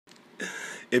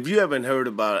If you haven't heard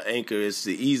about Anchor, it's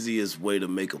the easiest way to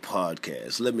make a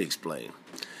podcast. Let me explain.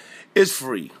 It's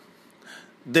free.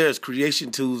 There's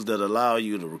creation tools that allow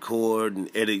you to record and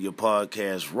edit your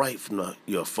podcast right from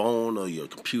your phone or your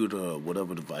computer or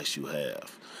whatever device you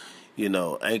have. You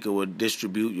know, Anchor will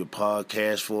distribute your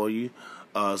podcast for you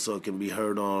so it can be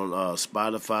heard on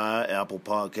Spotify, Apple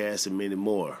Podcasts, and many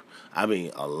more. I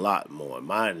mean, a lot more.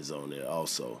 Mine is on there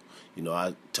also. You know,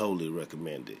 I totally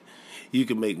recommend it. You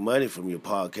can make money from your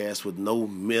podcast with no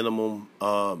minimum,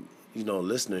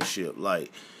 listenership.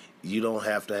 Like, you don't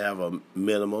have to have a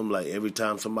minimum. Like, every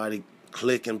time somebody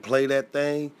click and play that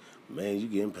thing, man, you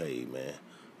getting paid, man.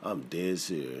 I'm dead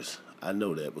serious. I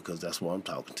know that because that's why I'm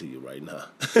talking to you right now.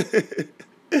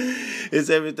 It's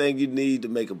everything you need to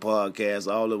make a podcast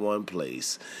all in one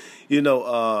place. You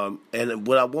know, and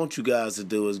what I want you guys to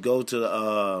do is go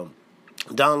to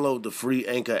download the free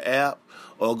Anchor app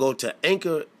or go to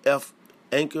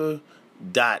anchor.fm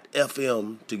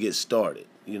to get started.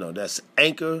 You know, that's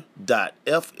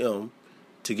anchor.fm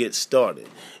to get started.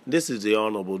 This is the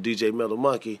Honorable DJ Metal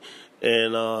Monkey,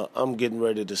 and I'm getting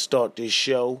ready to start this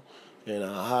show in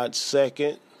a hot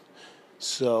second.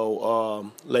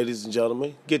 So, ladies and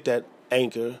gentlemen, get that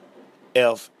Anchor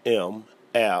FM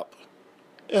app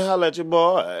and holla at your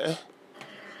boy.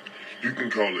 You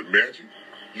can call it magic,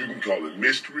 you can call it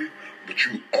mystery, but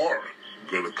you are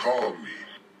going to call me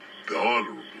the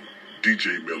Honorable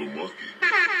DJ Metal Monkey.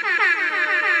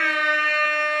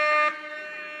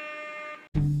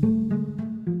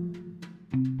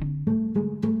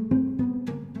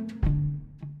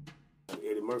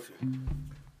 Eddie Murphy.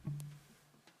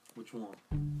 Which one?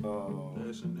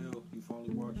 SNL. You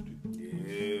finally watched it?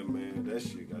 Yeah, man, that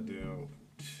shit goddamn.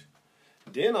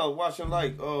 Then I was watching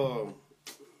what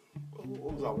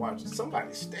was I watching?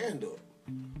 Somebody stand up.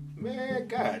 Man,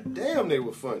 goddamn, they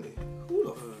were funny. Who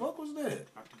the fuck was that?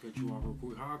 I have to get you on real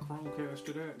quick. How Chromecast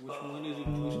to that? Which one is it?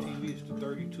 Which TV is the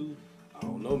 32? I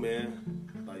don't know, man.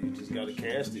 Like, you just gotta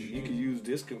cast it. You can use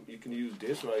this. You can use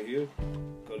this right here.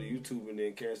 Go to YouTube and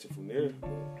then cast it from there.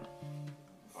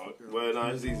 Well, no,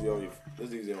 it's easy on your.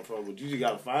 It's easy on phone, but you just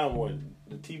gotta find one.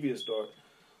 The TV will start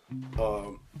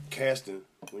casting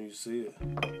when you see it.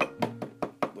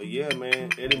 But yeah,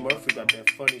 man, Eddie Murphy got that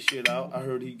funny shit out. I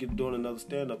heard he doing another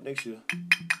stand up next year,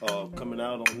 coming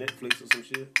out on Netflix or some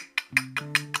shit.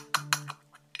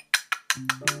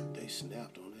 They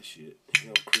snapped on that shit. You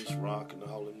know, Chris Rock and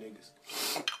all the niggas.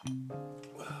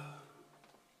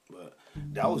 But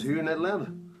that was here in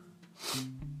Atlanta.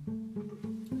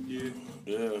 Yeah.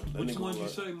 Yeah. Which one did you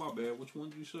say? My bad. Which one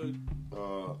did you say?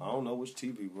 I don't know which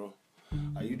TV, bro.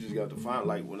 You just got to find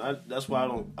that's why I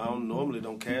don't normally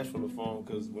cast from the phone,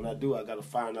 because when I do, I got to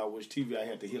find out which TV I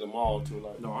had to hit them all to.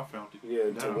 Like, no, I found it.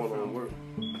 Yeah, to one on work.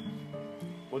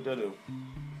 What that do?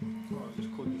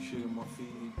 Just click the shit in my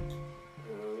feed.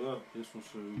 Yeah. This one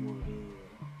says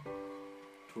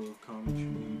 12 comments you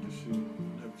need to see.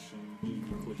 Never seen.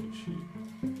 Just clicking shit.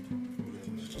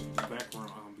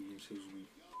 Background ambience his week.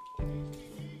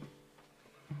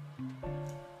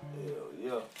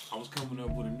 Yeah. I was coming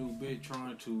up with a new bit, I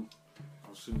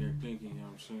was sitting there thinking, you know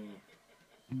what I'm saying?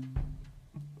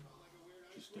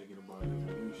 Just thinking about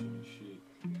evolution and shit.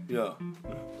 Yeah.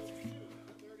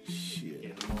 Shit.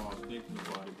 And the more I was thinking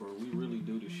about it, bro, we really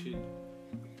do the shit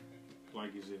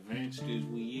like as advanced as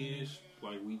we is,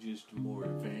 like we just more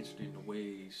advanced in the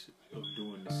ways of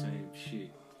doing the same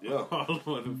shit. Yeah. All the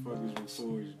motherfuckers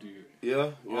before us did.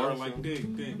 Yeah. Or like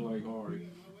think like,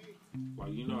 alright,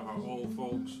 like you know how old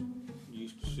folks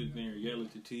used to sit there and yell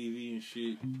at the TV and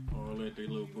shit, or let their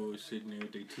little boys sitting there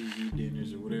at their TV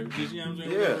dinners or whatever. Just, you know what I'm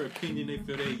saying? Yeah. Whatever opinion they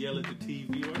feel, they yell at the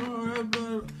TV. Like,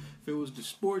 oh, if it was the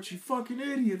sports, you fucking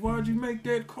idiot. Why'd you make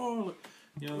that call?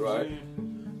 You know what I'm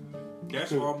saying?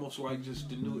 That's almost like just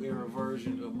the new era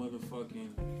version of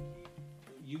motherfucking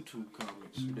YouTube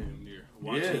comments, damn near.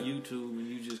 Watching YouTube and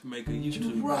you just make a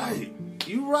YouTube.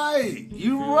 You right.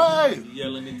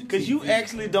 Yelling at the TV. Because you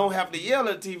actually don't have to yell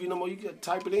at TV no more. You can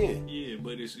type it in. Yeah,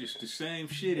 but it's the same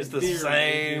shit. It's the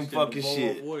same fucking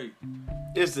shit.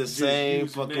 It's the same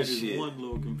fucking shit. One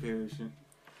little comparison.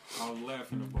 I was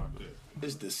laughing about that.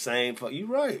 It's the same fuck. You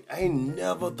right. I ain't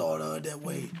never thought of it that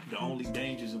way. The only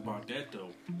dangers about that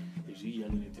though is you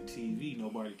yelling at the TV.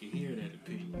 Nobody can hear that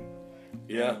opinion.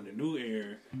 Yeah. In the new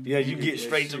era. Yeah, you get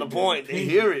straight to the point. They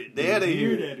hear it. They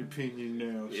hear that opinion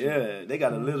now. Yeah, they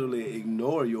gotta literally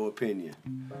ignore your opinion.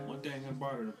 One thing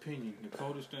about an opinion, the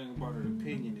coldest thing about an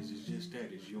opinion is it's just that.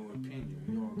 It's your opinion.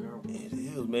 You don't got one. It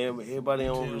is, man. But everybody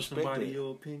don't Tell respect somebody it.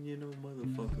 your opinion, no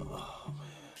motherfucker. Oh, man.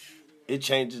 It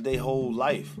changes their whole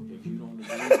life. If you don't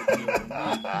agree with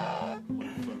them,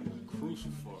 motherfucker,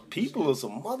 crucified. People are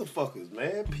some motherfuckers,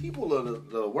 man. People are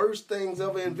the worst things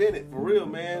ever invented, for real,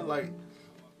 man. Like,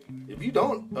 if you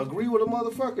don't agree with a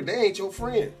motherfucker, they ain't your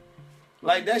friend.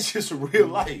 Like, that's just real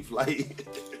life. Like,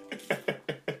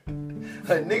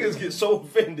 like niggas get so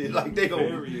offended, like they don't.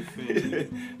 Very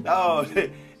offended. No,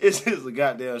 it's just a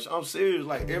goddamn. I'm serious.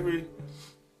 Like every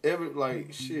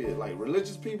like shit, like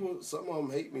religious people, some of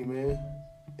them hate me, man.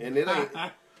 And it ain't.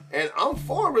 And I'm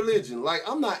for religion. Like,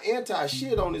 I'm not anti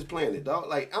shit on this planet, dog.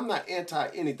 Like, I'm not anti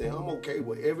anything. I'm okay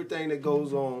with everything that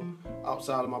goes on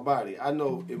outside of my body. I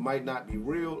know it might not be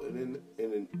real, and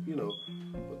then you know,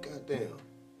 but goddamn,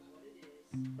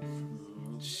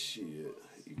 shit,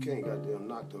 you can't goddamn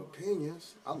knock the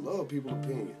opinions. I love people's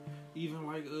opinion. Even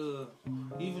like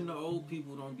even the old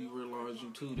people don't be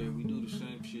realizing too that we do the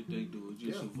same shit they do. It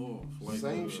just evolves. Like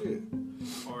Same shit.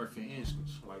 Or for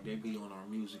instance, like they be on our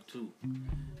music too.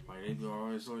 Like they be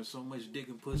always like so much dick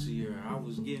and pussy, or I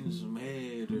was getting some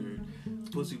head, or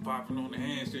pussy popping on the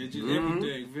handstand, just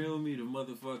everything. Feel me? The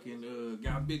motherfucking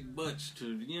got big butts to,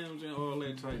 you know what I'm saying? All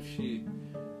that type shit.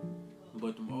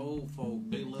 But them old folk,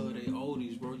 they love they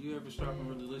oldies, bro. You ever stop and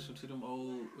really listen to them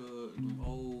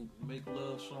old make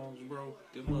love songs, bro?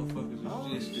 Them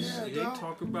motherfuckers is just they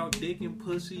talk about dick and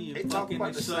pussy and fucking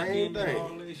and sucking and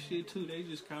all that shit too. They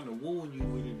just kind of wooing you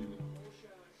with it.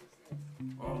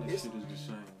 And all this shit is the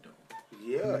same, though.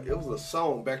 Yeah, it was a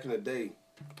song back in the day.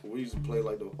 We used to play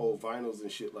like the old vinyls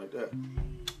and shit like that.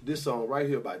 This song right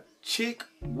here by Chick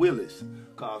Willis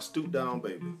called "Stoop Down,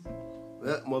 Baby."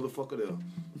 That motherfucker there.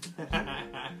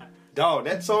 Dog,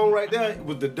 that song right there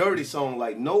was the dirty song.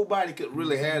 Like, nobody could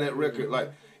really have that record.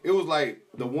 Like, it was like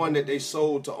the one that they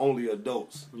sold to only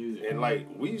adults. Yeah. And like,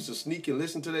 we used to sneak and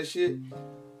listen to that shit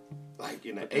like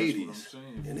in the 80s.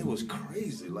 And it was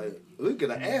crazy. Like, look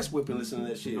at an ass whipping listening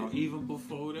to that shit. No, even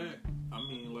before that, I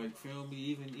mean, like, feel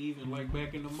me, even like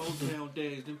back in the Motown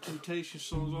days, them Temptation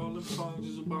songs, all them songs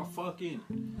is about fucking.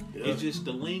 Yeah. It's just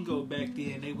the lingo back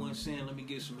then. They weren't saying, let me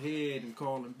get some head and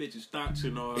calling bitches thoughts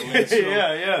and all that. So.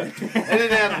 Yeah. They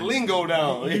didn't have the lingo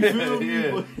down.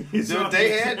 Yeah. So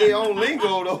they had their own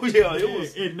lingo, though. Yeah, it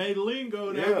was. And they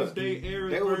lingo, that was their era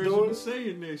version of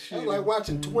saying that shit. I was like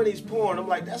watching 20s porn. I'm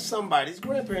like, that's somebody's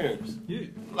grandparents. Yeah.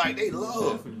 Like, they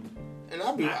love. Definitely. And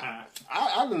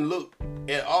I done look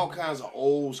at all kinds of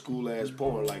old school ass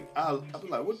porn. Like, I be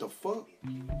like, what the fuck?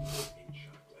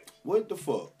 What the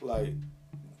fuck? Like,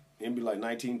 it'd be like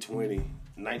 1920,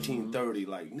 1930.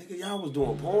 Like, nigga, y'all was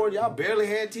doing porn. Y'all barely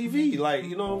had TV. Like,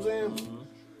 you know what I'm saying?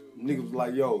 Niggas was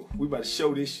like, yo, we about to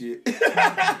show this shit.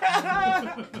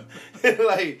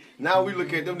 Like, now we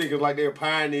look at them niggas like they're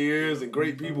pioneers and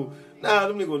great people. Nah,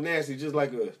 them niggas nasty just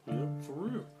like us. Yeah, for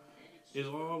real. It's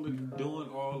all doing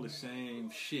all the same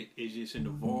shit. It's just an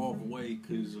evolved way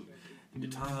because the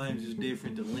times is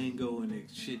different, the lingo and the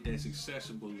shit that's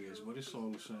accessible is, but it's all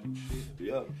the same shit.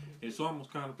 Yeah. It's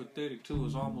almost kind of pathetic too.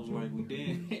 It's almost like we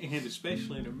did, and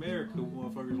especially in America,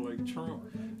 motherfuckers like Trump,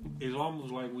 it's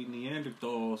almost like we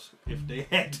Neanderthals if they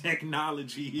had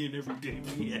technology and everything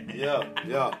we had.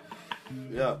 Yeah.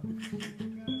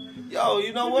 Yo,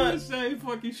 you know what? The same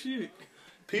fucking shit.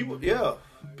 People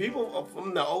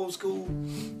from the old school,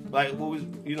 like what was,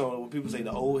 you know, when people say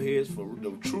the old heads, for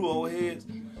the true old heads,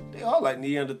 they all like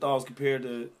Neanderthals compared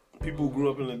to people who grew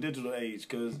up in the digital age,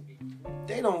 because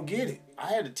they don't get it. I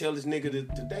had to tell this nigga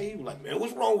today, he was like, man,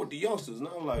 what's wrong with the youngsters? And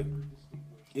I was like,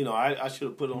 you know, I should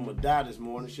have put on my dye this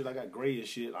morning. Shit, I got gray and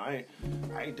shit. I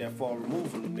ain't that far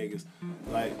removed from them niggas.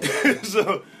 Like,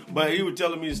 so, but he was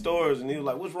telling me the stories, and he was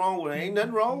like, what's wrong with it? Ain't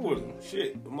nothing wrong with them.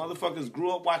 Shit, the motherfuckers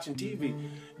grew up watching TV,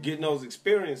 getting those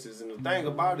experiences. And the thing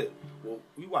about it, well,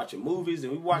 we watching movies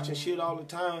and we watching shit all the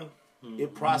time.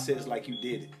 It processed like you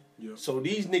did it. Yep. So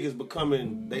these niggas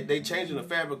becoming, they changing the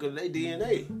fabric of their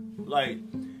DNA. Like,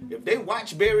 if they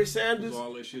watch Barry Sanders,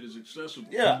 all that shit is accessible.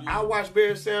 Yeah, I watch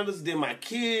Barry Sanders. Then my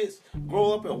kids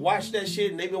grow up and watch that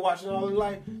shit, and they been watching all their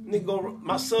life.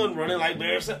 My son running like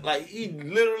Barry Sanders, like he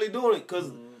literally doing it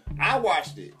because I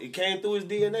watched it. It came through his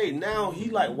DNA. Now he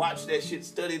like watch that shit,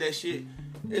 study that shit.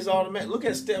 It's automatic. Look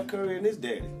at Steph Curry and his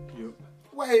daddy. Yep.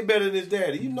 Way better than his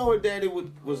daddy. You know his daddy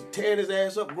was tearing his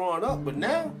ass up growing up, but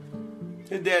now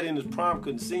his daddy in his prime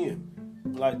couldn't see him.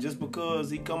 Like, just because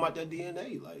he come out that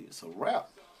DNA, like, it's a wrap.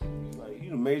 Like,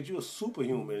 you made you a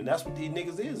superhuman, and that's what these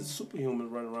niggas is superhumans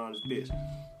running around this bitch.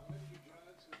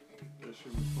 That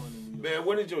shit was funny. Man,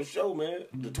 when is your show, man?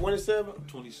 The 27th?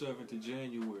 27th of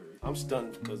January. I'm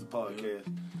stunned because of the podcast.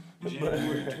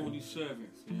 January 27th,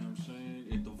 you know what I'm saying?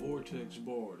 At the Vortex. Vortex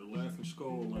Bar, the Laughing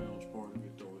Skull Lounge part of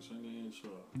it though. It's in the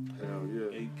inside. Hell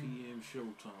yeah. 8 p.m.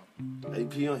 showtime. 8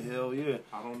 p.m. Hell yeah.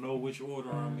 I don't know which order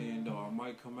I'm in though. I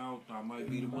might come out. I might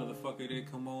be the motherfucker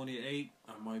that come on at 8.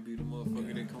 I might be the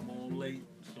motherfucker that come on late.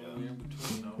 Somewhere in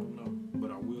between. I don't know.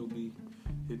 But I will be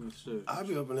hitting the stuff. I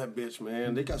be up in that bitch,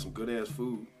 man. They got some good ass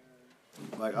food.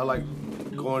 Like I like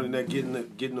going in there getting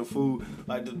the food.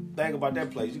 Like the thing about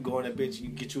that place, you go in that bitch, you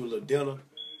get you a little dinner,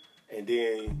 and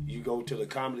then you go to the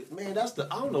comedy. Man, I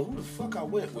don't know who the fuck I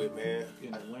went with, man.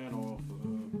 In Atlanta off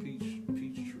of Peachtree,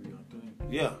 I think.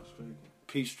 Yeah,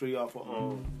 Peachtree off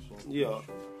of yeah.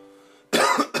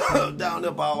 Down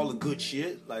there by all the good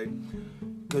shit, like,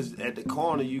 cause at the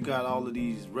corner you got all of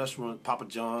these restaurants, Papa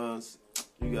John's,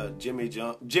 you got Jimmy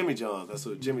John's. That's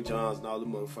what Jimmy John's and all the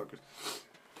motherfuckers.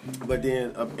 But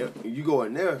then you go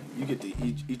in there, you get to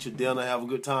eat your dinner, have a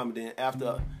good time, and then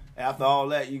after all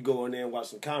that, you go in there and watch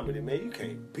some comedy. Man, you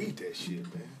can't beat that shit,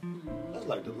 man. That's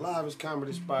like the livest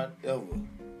comedy spot ever.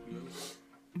 You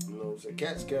know what I'm saying?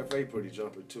 Cat's Cafe pretty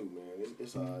jumping too, man.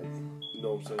 It's alright. You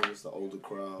know what I'm saying? It's the older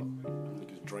crowd.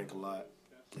 Niggas drink a lot.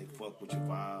 They fuck with your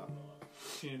vibe.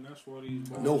 Yeah, and that's why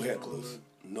these no hecklers.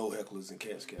 No hecklers in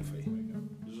Cat's Cafe.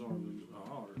 There's always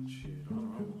all that shit. I don't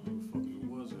know what the fuck it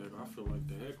was. I feel like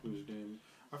the hecklers then.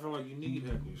 I feel like you need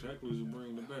hecklers. Hecklers will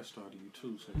bring the best out of you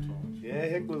too sometimes. Yeah,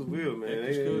 hecklers will, man.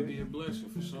 Hecklers could be a blessing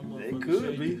for some they motherfuckers. could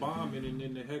say be. You bombing and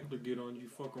then the heckler get on you,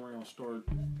 fuck around, start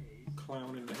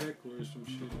clowning the heckler or some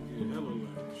shit and get hella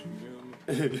loud.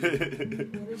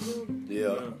 You feel me?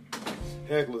 Yeah.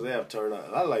 Hecklers have turned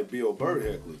out. I like Bill Burr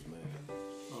hecklers, man.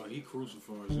 Oh, he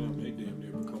crucifies them. They damn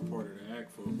near become part of the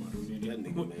act for about a minute. That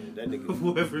nigga, man. That nigga.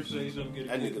 Whoever says something,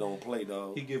 that nigga don't play,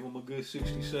 dog. He give him a good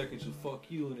 60 seconds of fuck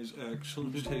you in his act as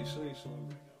soon as they say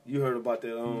something. You heard about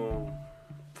that,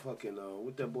 fucking,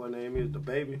 what that boy name is? The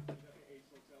Baby?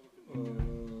 I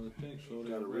think so.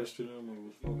 They arrested him or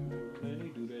was fucking with him. Man, they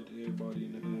do that to everybody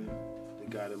in the hood.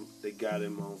 They got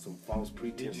him on some false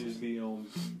pretenses. It just be on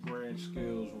grand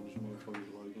scales when this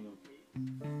motherfuckers like him.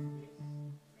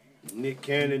 Nick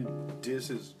Cannon, this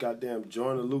is goddamn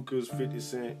Jordan Lucas, 50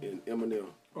 Cent, and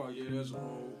Eminem. Oh yeah, that's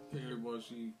all. Everybody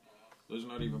see. Let's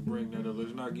not even bring that up.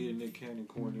 Let's not get Nick Cannon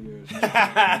corny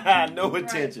ass. No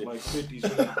attention. Like 50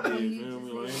 Cent did, you feel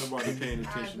me? Like ain't nobody paying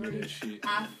attention to that shit.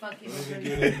 I fucking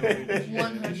agree.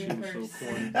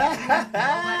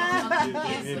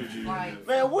 100%.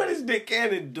 Man, what is Nick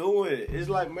Cannon doing? It's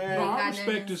like, man. No, I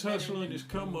respect his hustling, his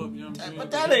come up, you know what I'm saying?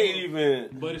 But that ain't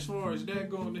even. But as far as that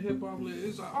going to hip hop,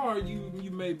 it's like, all right,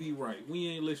 you may be right. We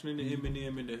ain't listening to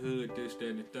Eminem in the hood, this, that,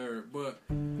 and the third. But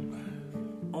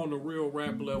on the real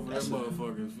rap level, that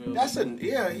motherfucker feels. That's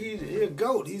he's a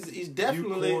goat. He's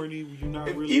definitely. You corny, you not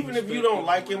really even if you don't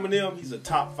like Eminem, he's a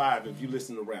top 5 if you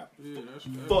listen to rap. Yeah, that's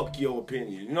fuck your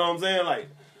opinion. You know what I'm saying? Like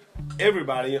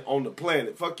everybody on the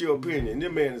planet, fuck your opinion.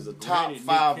 This man is a top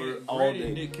 5 all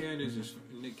day. Nick Cannon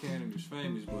is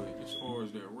famous, but as far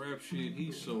as that rap shit,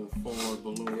 he's so far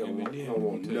below Eminem. He don't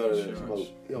want none of that smoke.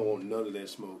 He don't want none of that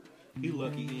smoke. He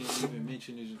lucky he didn't even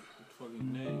mention his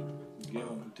fucking name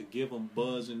to give him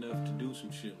buzz enough to do some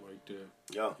shit like that.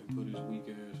 Yeah. And put his weak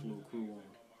ass little crew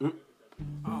on.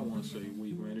 I don't want to say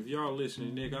weak, man. If y'all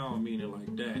listening, Nick, I don't mean it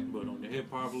like that. But on the hip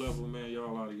hop level, man,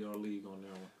 y'all out of y'all league on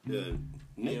that one.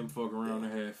 Yeah. Him fuck around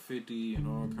and have 50 and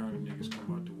all kind of niggas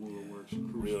come out the woodworks.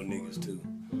 And real niggas too.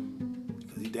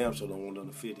 Cause he damn sure don't want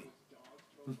under 50.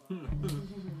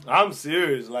 I'm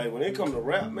serious. Like when it come to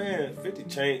rap, man,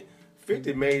 50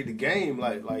 made the game.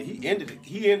 Like he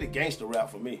ended gangster rap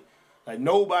for me. Like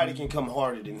nobody can come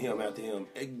harder than him after him.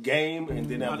 Game and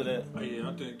then after that. Yeah,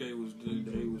 I think they was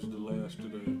the last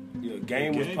of the. Yeah,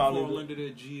 Game was probably fall under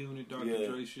that G Unit Dr.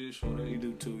 Dre shit. So they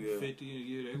do too. Yeah, 50.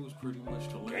 Yeah, they was pretty much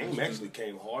the last. Game actually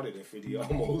came harder than 50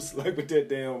 almost. Like with that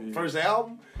damn first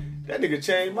album, that nigga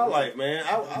changed my life, man.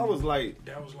 I was like,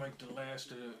 that was like the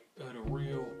last of the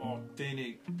real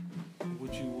authentic,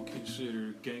 what you would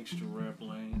consider gangster rap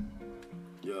lane.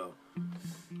 Yeah.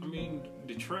 I mean,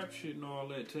 the trap shit and all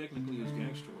that technically is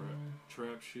gangster rap.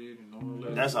 Trap shit and all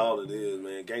that. That's all it is,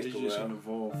 man. Gangster rap. It's just an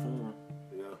evolved form.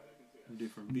 Yeah.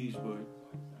 Different beats, but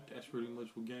that's pretty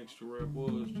much what gangster rap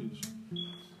was. Just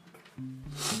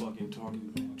fucking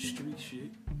talking street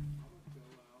shit.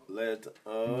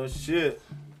 Shit.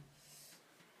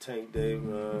 Tank Dave,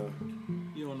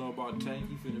 You don't know about Tank,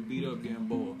 he finna beat up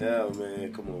Gamboa. Yeah,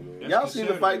 man, come on, man. Y'all seen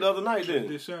the fight the other night, didn't you?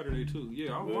 This Saturday, too.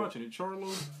 Yeah, I was watching it. Charlo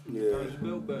got his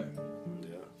belt back.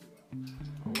 Yeah.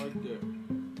 I like that.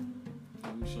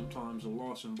 I mean, sometimes a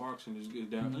loss in boxing is good.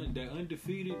 That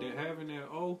undefeated, that having that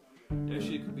that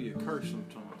shit could be a curse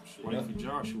sometimes. Like for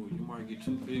Joshua, you might get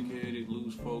too big-headed,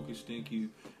 lose focus, think you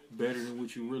better than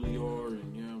what you really are,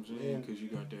 and you know what I'm saying? Because you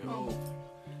got that O.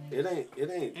 It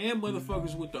ain't. And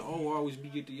motherfuckers with the O always be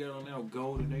get to yelling out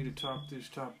gold and they the top this,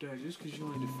 top that. Just because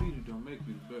you ain't defeated don't make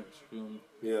you the best. Feel me?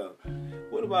 Yeah.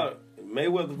 What about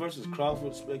Mayweather versus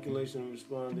Crawford speculation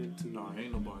responded to? Nah,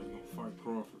 ain't nobody gonna fight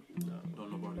Crawford. No.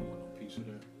 Don't nobody want no piece of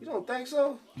that. You don't think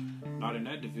so? Not in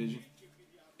that division.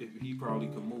 If he probably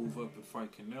could move up and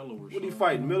fight Canelo or something. What he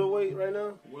fighting, middleweight right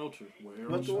now? Welter, with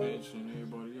Errol Spence and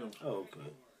everybody else. Oh,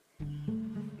 okay.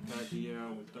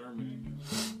 Pacquiao with Thurman.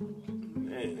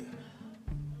 Man.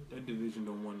 That division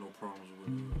don't want no problems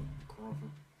with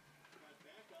Crawford.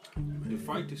 The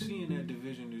fight to see in that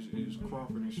division is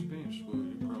Crawford and Spence, but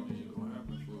it probably ain't gonna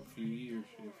happen for a few years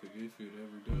if it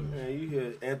ever does. Man, you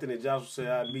hear Anthony Joshua say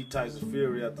I beat Tyson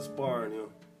Fury after sparring him.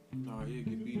 Nah, he'll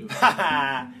get beat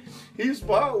up. He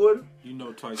sparred with him. You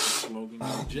know Tyson's slogan.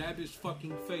 Jab his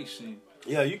fucking face in.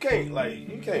 Yeah, you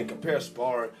can't compare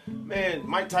sparring. Man,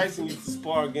 Mike Tyson used to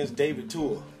spar against David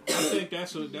Tua. I think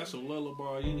that's a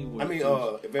lullaby anyway. I mean,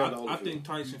 I think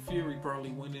Tyson Fury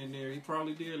probably went in there. He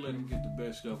probably did let him get the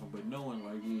best of him, but knowing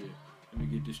like, yeah, let me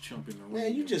get this chump in the ring.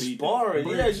 Man, you just sparring.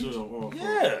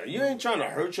 You ain't trying to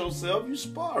hurt yourself. You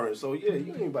sparring. So yeah,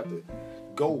 you ain't about to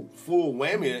go full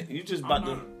whammy. You just about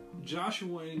to.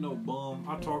 Joshua ain't no bum.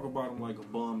 I talk about him like a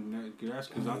bum. That's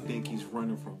because I think he's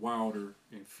running from Wilder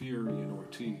and Fury and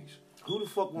Ortiz. Who the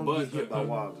fuck want to get hit by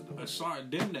Wilder though?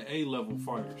 Aside them, the A-level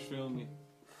fighters. Feel me?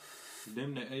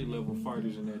 Them the A-level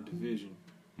fighters in that division,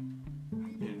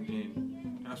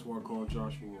 and that's why I call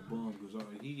Joshua a bum because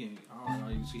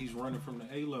he's running from the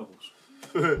A-levels.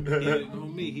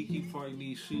 On me, he keep fighting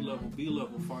these C-level,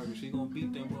 B-level fighters. He gonna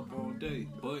beat them up all day,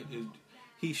 but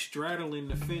he's straddling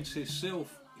the fence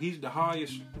himself. He's the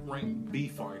highest ranked B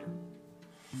fighter.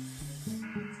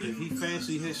 If he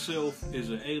fancy himself as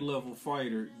an A-level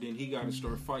fighter, then he got to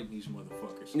start fighting these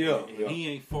motherfuckers. Yeah. He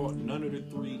ain't fought none of the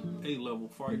 3 A-level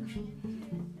fighters.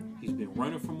 He's been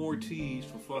running from Ortiz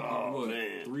for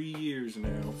fucking 3 years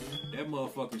now. That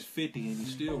motherfucker's 50 and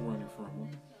he's still running from him.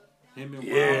 Him and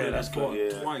Wilder that's fought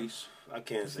twice. I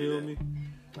can't say Feel that. me?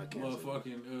 I can't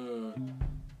motherfucking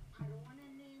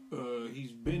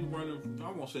he's been running.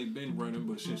 I won't say been running,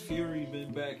 but since Fury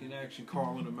been back in action,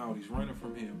 calling him out, he's running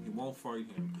from him. He won't fight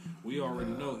him. We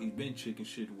already know he's been chicken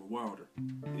shit with Wilder.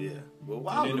 Yeah, well,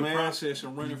 Wilder, and in the man. process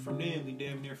of running from them, he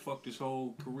damn near fucked his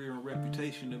whole career and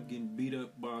reputation of getting beat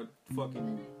up by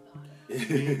fucking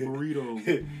bean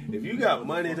burritos. If you got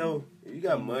money though, if you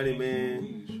got money,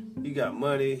 man, you got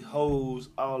money, hoes,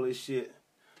 all this shit.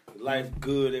 Life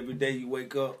good every day you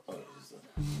wake up.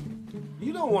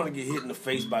 You don't want to get hit in the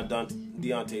face by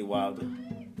Deontay Wilder.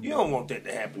 You don't want that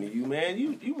to happen to you, man.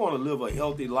 You want to live a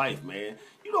healthy life, man.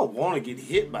 You don't want to get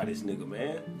hit by this nigga, man.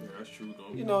 Yeah, that's true,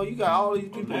 though. You know, you got all these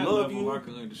people love you. I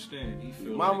can understand. He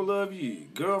feel Mama love you. Your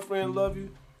girlfriend love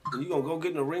you. And you gonna go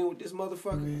get in the ring with this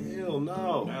motherfucker? Hell no.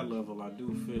 On that level, I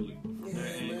do feel it. From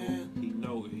that angle, he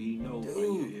know it. He know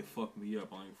it fucked me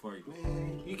up. I ain't fighting.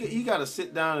 Man, you gotta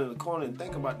sit down in the corner and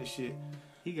think about this shit.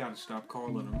 He gotta stop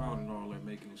calling him out and all that,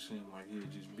 making it seem like he'll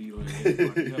just beat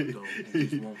everybody up though and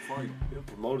just won't fight him. The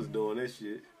promoters doing that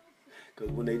shit. Cause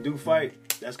when they do fight,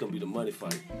 that's gonna be the money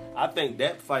fight. I think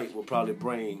that fight will probably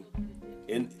bring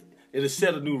it'll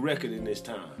set a new record in this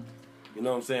time. You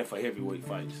know what I'm saying? For heavyweight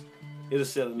fights. It'll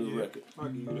set a new record. I'll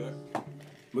give you that.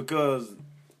 Because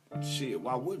shit,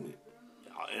 why wouldn't it?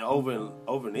 And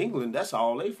over in England, that's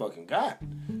all they fucking got.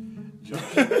 He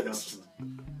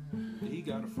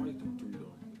gotta fight them 3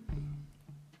 though.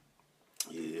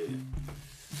 Yeah.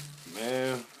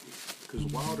 Man. Cause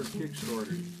Wilder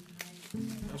kickstarted.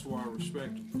 That's why I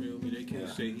respect him. Feel me? They can't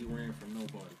say he ran from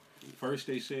nobody. First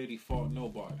they said he fought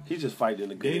nobody. He just fighting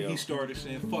the good. Then he started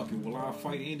saying, "Fuck it, well I'll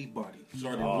fight anybody." He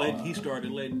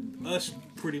started letting us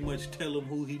pretty much tell him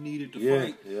who he needed to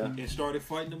fight, and started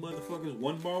fighting the motherfuckers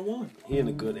one by one. He in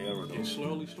a good era though. And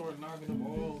slowly started knocking them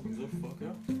all the fuck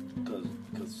out.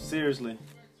 Cause seriously,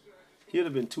 he'd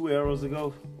have been 2 eras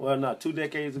ago. Well, not 2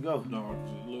 decades ago. No,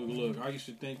 look. I used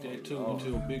to think that too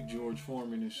until Big George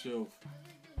Foreman himself.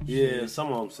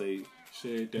 Some of them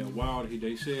said that Wilder,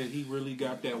 they said he really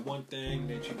got that one thing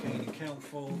that you can't account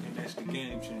for, and that's the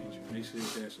game changer. They said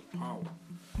that's a power.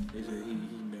 They said he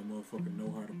that motherfucker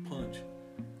know how to punch.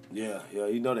 Yeah,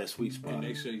 you know that sweet spot. And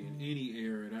they say in any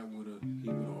era he would have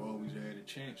always had a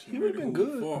chance. He would have been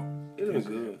good. It would have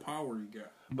been good. That power he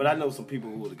got. But I know some people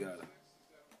who would have got it.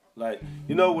 Like,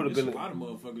 you know, would have been a lot of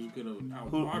motherfuckers who could have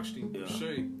outboxed him per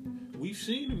se. We've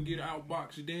seen him get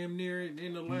outboxed damn near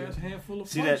in the last handful of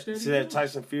See fights. that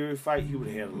Tyson Fury fight? He would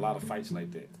have had a lot of fights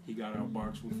like that. He got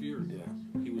outboxed with Fury.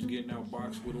 Yeah. He was getting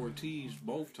outboxed with Ortiz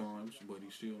both times, but he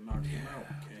still knocked him out.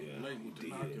 Came late with the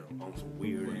knockout. On some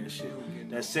weird But he ass still shit.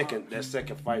 getting That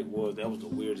second fight was the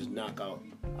weirdest knockout.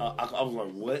 I was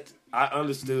like, what? I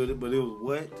understood it, but it was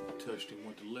what? Touched him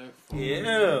with the left.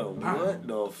 Yeah, what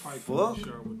the Pipe fuck?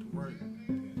 shot with the right.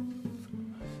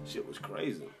 Shit was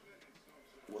crazy.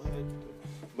 What?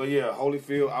 But yeah,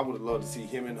 Holyfield, I would have loved to see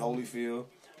him in Holyfield.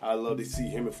 I'd love to see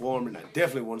him in Foreman. I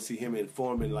definitely want to see him in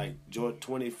Foreman, like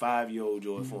 25-year-old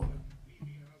George Foreman.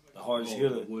 The hardest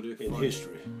hitter in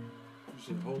history. You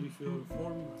said Holyfield and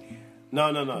Foreman?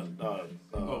 No.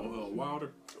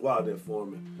 Wilder? Wilder and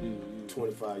Foreman.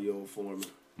 25-year-old Foreman.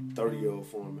 30-year-old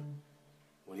Foreman.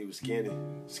 When he was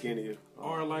skinnier.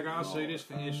 Or like I'll say this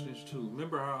for instance too.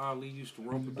 Remember how Ali used to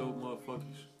rope-a-dope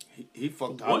motherfuckers? He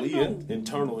fucked Ali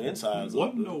internal insides.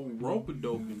 Wasn't no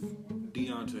rope-a-doping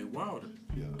Deontay Wilder.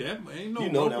 Yeah. That ain't no. You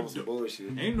know that was some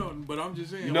bullshit. Ain't nothing, but I'm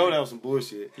just saying. You know that was some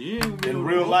bullshit. In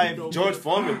real life, George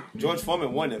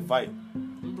Foreman won that fight.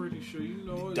 I'm pretty sure you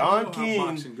know. Don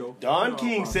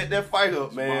King set that fight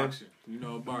up, man. Boxing. You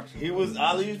know boxing. He was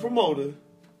Ali's promoter,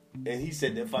 and he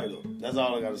set that fight up. That's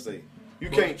all I gotta say. You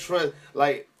can't trust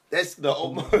that's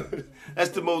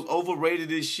the most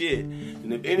overrated shit.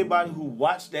 And if anybody who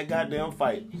watched that goddamn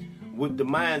fight with the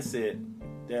mindset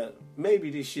that maybe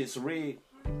this shit's rigged,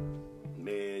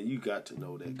 man, you got to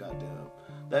know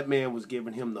that man was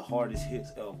giving him the hardest hits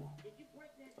ever.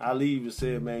 Ali even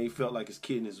said, man, he felt like his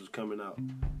kidneys was coming out.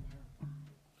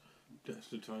 That's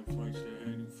the type of fights that had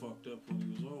him fucked up when he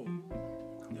was old.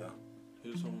 Yeah.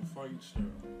 His whole fighting style.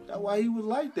 That's why he was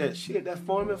like that shit. That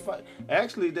Foreman fight.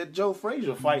 Actually, that Joe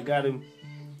Frazier fight got him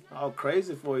all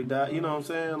crazy before he died. You know what I'm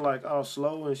saying? Like all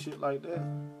slow and shit like that.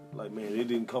 Like, man, it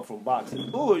didn't come from boxing.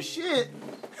 Bullshit.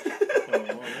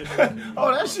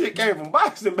 That shit came from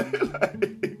boxing,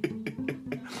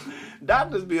 man.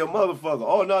 Doctors be a motherfucker.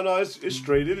 Oh, no, it's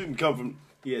straight. It didn't come from...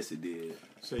 Yes, it did.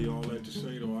 Say all that to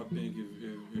say, though, I think if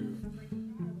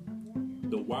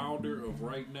the Wilder of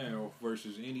right now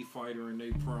versus any fighter in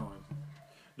their prime,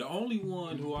 the only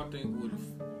one who I think would have...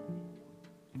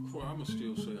 I'm going to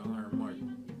still say Iron Mike.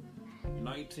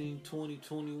 19, 20,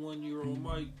 21-year-old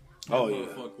Mike. That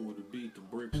motherfucker would have beat the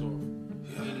bricks off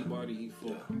anybody he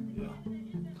fought. Yeah.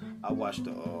 I watched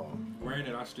the...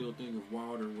 Granted, I still think if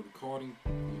Wilder would have caught him,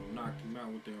 he would have knocked him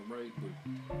out with that right, but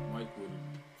Mike would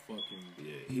have fucking...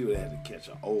 Yeah, he would have had to catch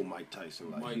an old Mike Tyson.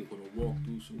 Like Mike would have walked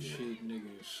through some shit, nigga,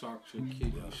 and socked your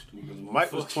kidneys.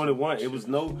 Mike was 21. It was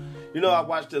no... You know, I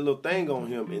watched that little thing on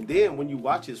him, and then when you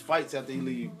watch his fights after he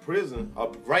leave prison,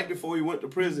 right before he went to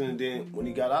prison, and then when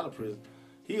he got out of prison,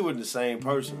 he wasn't the same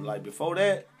person. Like, before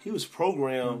that, he was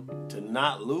programmed to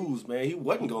not lose, man. He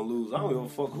wasn't going to lose. I don't give a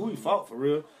fuck who he fought, for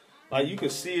real. Like, you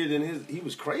could see it in his... He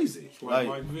was crazy. That's why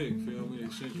Mike Vick, feel me? They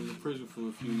sent him to prison for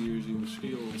a few years. He was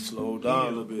still... slowed down a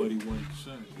little bit. But he wasn't the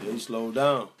same. Yeah, he slowed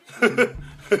down.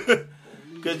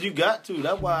 Because you got to.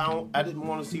 That's why I didn't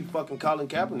want to see fucking Colin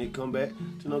Kaepernick come back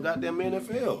to no goddamn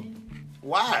NFL.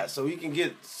 Why? So he can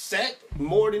get sacked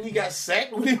more than he got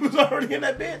sacked when he was already in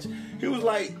that bench? He was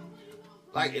like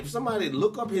if somebody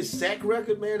look up his sack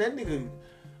record, man, that nigga,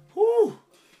 whoo,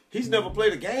 he's never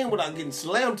played a game without getting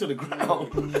slammed to the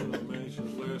ground. Man,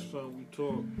 since last time we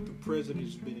talked, the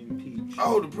president's been impeached.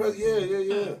 Oh, the president,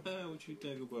 yeah. What you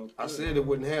think about that? I said it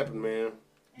wouldn't happen, man.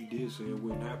 You did say it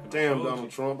wouldn't happen. Damn, Donald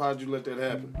Trump, how'd you let that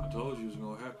happen? I told you it was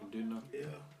going to happen, didn't I?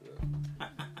 Yeah.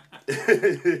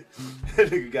 That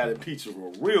nigga got impeached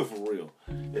for real.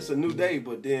 It's a new day,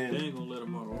 but then... They ain't going to let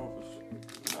him out of office.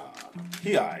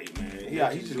 He alright,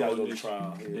 man. He just got to go to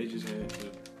trial. Yeah. They just had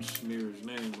to smear his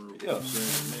name real quick. Yeah.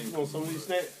 You want some of these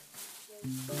snacks?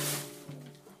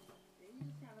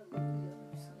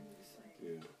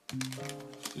 Yeah.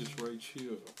 This right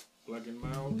here. Black and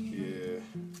mild? Yeah.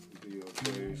 Be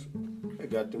okay. I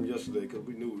got them yesterday because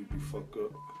we knew we'd be fucked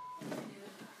up.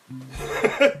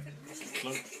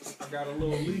 Look, I got a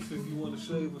little leaf if you want to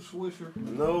save a swisher.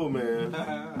 No, man.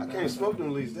 I can't smoke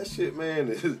them leaves. That shit, man,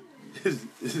 is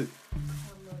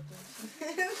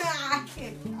I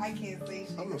can't say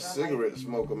shit. I'm a cigarette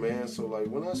smoker, man. So like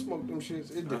when I smoke them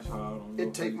shits,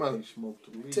 it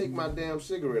take my damn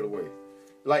cigarette away.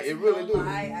 Like it really do.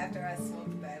 After I smoke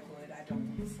the backwood, I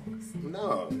don't want to smoke a cigarette.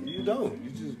 No, you don't.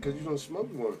 You just because you don't smoke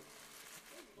one.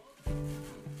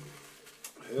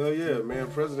 Hell yeah, man.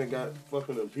 President got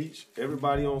fucking impeached.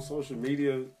 Everybody on social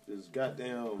media is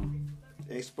goddamn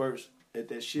experts at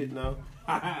that shit now.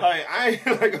 Like, I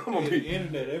ain't like I'm gonna The be,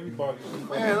 internet, everybody's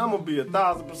man, I'm gonna be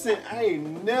 1,000%. I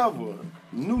ain't never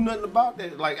knew nothing about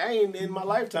that. Like, I ain't in my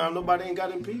lifetime, nobody ain't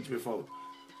got impeached before.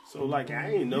 So, like,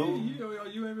 I ain't know.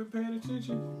 You ain't been paying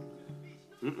attention?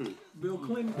 Bill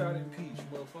Clinton got impeached,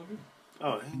 motherfucker.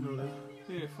 Oh, I ain't know that.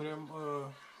 Yeah, for them,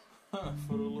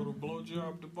 for the little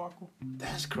blowjob debacle.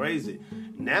 That's crazy.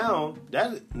 Now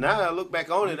I look back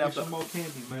on it Get after. some more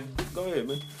candy, man. Go ahead,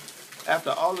 man.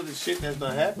 After all of the shit that's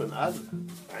done happened, I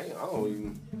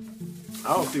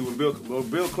don't see what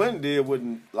Bill Clinton did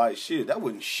wasn't like shit. That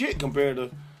wasn't shit compared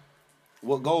to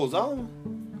what goes on.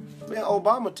 Man,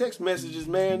 Obama text messages,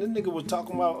 man. This nigga was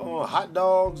talking about hot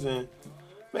dogs and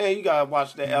man, you gotta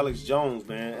watch that Alex Jones,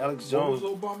 man. Alex Jones.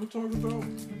 What was Obama talking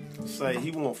about? Say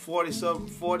he want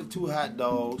 42 hot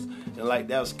dogs, and like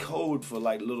that was code for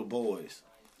like little boys.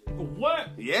 What?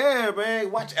 Yeah,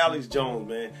 man. Watch Alex Jones,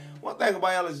 man. One thing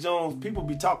about Alex Jones, people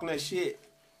be talking that shit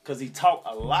because he talk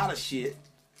a lot of shit.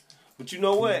 But you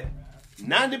know what?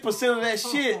 90% of that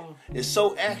shit is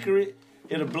so accurate,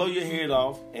 it'll blow your head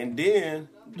off. And then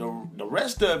the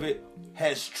rest of it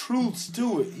has truths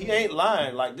to it. He ain't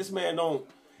lying. Like, this man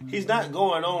he's not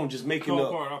going on just making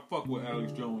up. I fuck with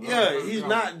Alex Jones. Yeah, he's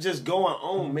not just going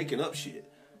on making up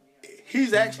shit.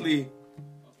 He's actually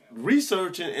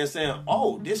researching and saying,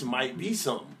 oh, this might be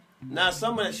something. Now,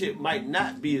 some of that shit might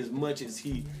not be as much as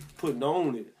he putting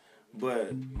on it,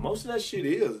 but most of that shit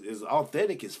is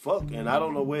authentic as fuck, and I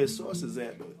don't know where his source is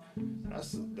at, but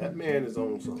that man is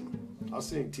on something. I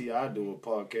seen T.I. do a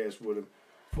podcast with him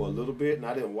for a little bit, and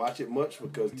I didn't watch it much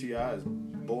because T.I. is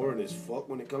boring as fuck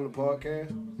when it comes to podcasts,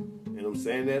 and I'm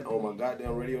saying that on my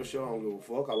goddamn radio show. I don't give a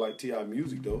fuck. I like T.I.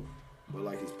 music, though, but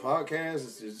like his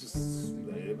podcast, it's just,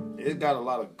 it got a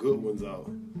lot of good ones out.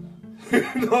 You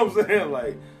know what I'm saying?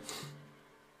 Like,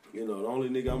 you know, the only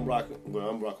nigga I'm rocking with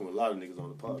a lot of niggas on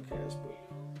the podcast, but,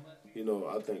 you know,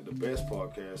 I think the best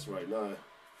podcast right now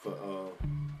for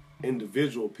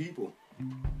individual people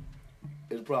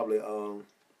is probably,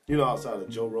 you know, outside of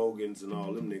Joe Rogan's and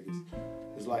all them niggas,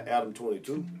 it's like Adam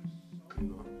 22, you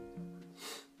know.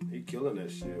 He killing that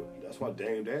shit. That's why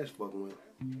Dame Dash fucking with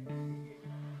him.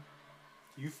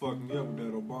 You fucking me up with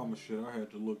that Obama shit. I had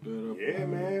to look that up. Yeah,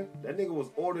 man. That nigga was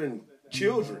ordering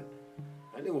children.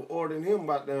 That nigga was ordering him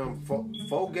about them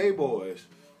four gay boys.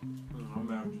 I'm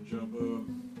gonna have to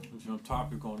jump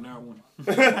topic on that one.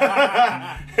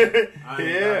 I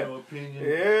ain't got no opinion.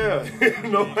 Yeah.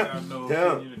 No, ain't got no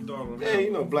opinion and thought on that. Yeah,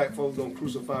 you know black folks gonna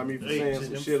crucify me for saying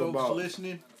some shit about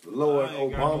listening. Lord I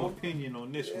ain't Obama. got no opinion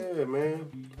on this one. Yeah,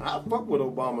 man. I fuck with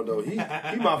Obama though. He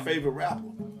my favorite rapper.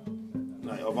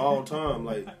 Like of all time,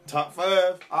 like top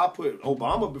 5, I put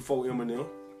Obama before Eminem.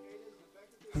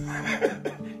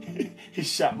 He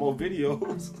shot more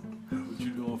videos. What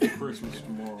you doing for Christmas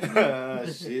tomorrow?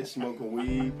 Shit, smoking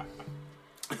weed.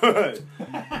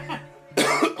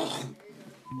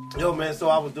 Yo, man, so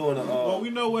I was doing a... well, we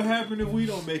know what happened if we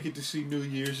don't make it to see New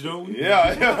Year's, don't we?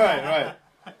 Yeah, right.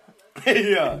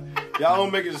 Yeah. Y'all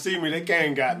don't make it to see me. They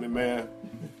came got me, man.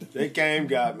 They came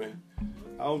got me.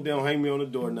 I hope they don't hang me on the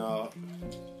doorknob.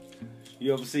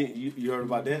 You ever seen... You heard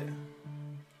about that?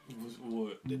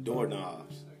 What? The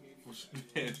doorknobs.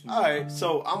 Alright,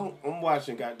 so I'm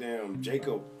watching goddamn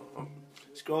Jacob. I'm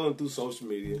scrolling through social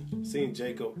media, seeing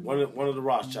Jacob, one of the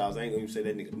Rothschilds. I ain't gonna even say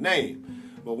that nigga's name,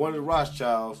 but one of the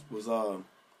Rothschilds was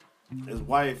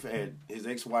his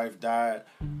ex-wife died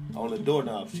on the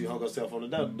doorknob. She hung herself on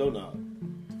the doorknob.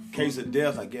 Case of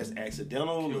death, I guess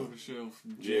accidental. Killed herself,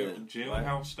 jailhouse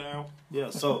right. style. Yeah,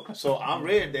 so I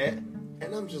read that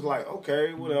and I'm just like,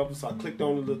 okay, whatever. So I clicked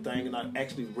on the little thing and I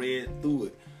actually read through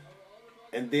it.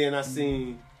 And then I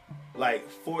seen like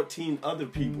 14 other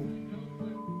people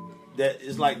that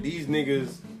is like these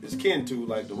niggas is kin to,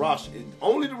 like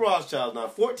only the Rothschilds. Now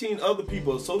 14 other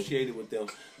people associated with them,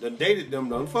 done dated them,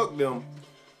 done fucked them,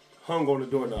 hung on the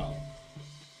doorknob.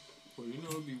 Well, you know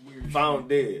it'd be weird. Found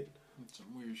dead. Some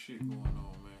weird shit going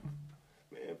on, man.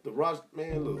 Man, the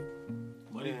man, look.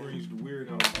 Money brings the weird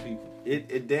out of people.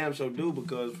 It damn sure do,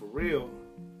 because for real,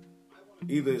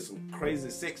 either it's some crazy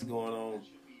sex going on.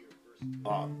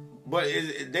 But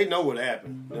they know what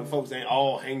happened. Them folks ain't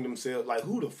all hang themselves. Like,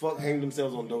 who the fuck hang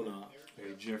themselves on doorknobs?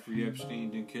 Hey, Jeffrey Epstein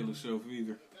didn't kill himself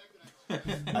either.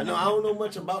 I don't know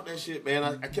much about that shit, man.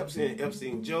 I kept saying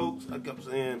Epstein jokes. I kept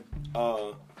saying,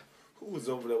 who was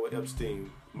over there with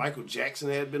Epstein? Michael Jackson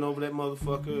had been over that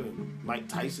motherfucker, and Mike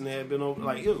Tyson had been over.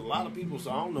 Like, it was a lot of people,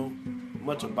 so I don't know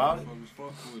much about it.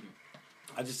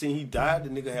 I just seen he died. The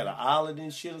nigga had an island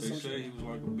and shit or something. They say he was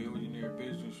like a billionaire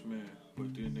businessman,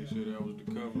 but then they said that was the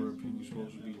cover up. He was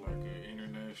supposed to be like an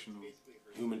international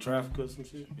Human trafficker or some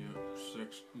shit? Yeah,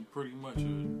 sex, pretty much a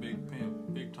big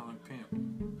pimp, big time pimp.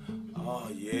 Oh,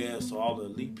 yeah, so all the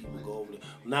elite people go over there.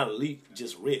 Not elite,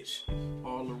 just rich.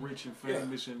 All the rich and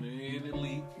famous and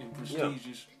elite and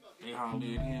prestigious, they holler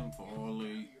at him for all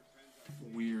the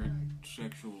weird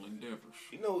sexual endeavors.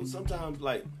 You know, sometimes,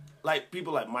 like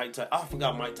people like Mike Tyson. I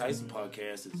forgot Mike Tyson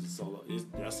podcast is a solo.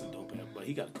 That's a dope app, but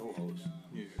he got a co-host.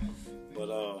 Yeah. But,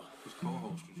 his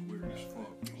co-host was weird as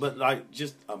fuck. But, like,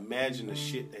 just imagine the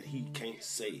shit that he can't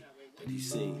say that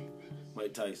he's seen.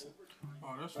 Mike Tyson.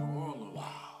 Oh, that's for all of them. Wow.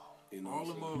 You know All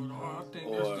of them. I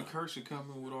think that's the curse of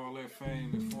coming with all that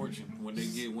fame and fortune. When they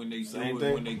get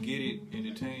it,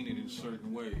 entertain it in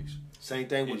certain ways. Same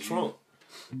thing with Trump.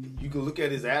 You can look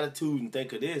at his attitude and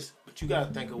think of this, but you got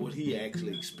to think of what he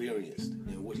actually experienced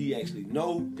and what he actually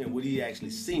know and what he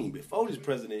actually seen before this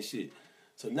president shit.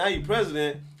 So now you're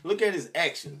president, look at his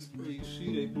actions. You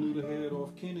see, they blew the head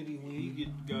off Kennedy when he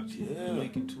got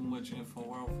making too much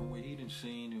info out from what he didn't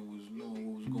seen and was knowing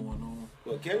what was going on.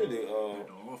 Well, Kennedy,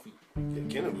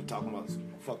 Kennedy was talking about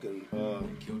fucking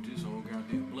killed his whole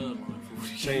goddamn bloodline for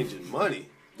changing money.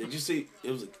 Did you see?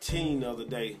 It was a teen the other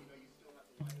day.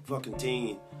 Fucking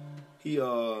teen. He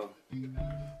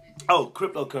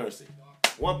cryptocurrency.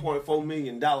 $1.4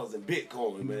 million in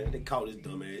Bitcoin, man. They caught this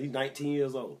dumb ass. He's 19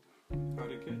 years old. How'd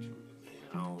they catch him?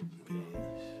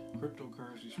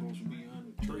 Cryptocurrency supposed to be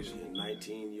untraceable. A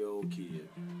 19-year-old kid.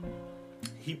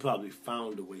 He probably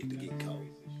found a way to get caught.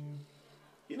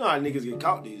 You know how niggas get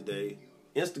caught these days.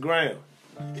 Instagram.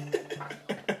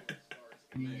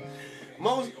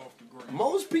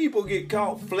 Most people get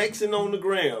caught flexing on the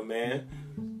gram, man.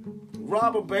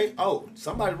 Rob a bank. Oh,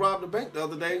 somebody robbed a bank the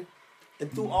other day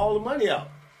and threw all the money out.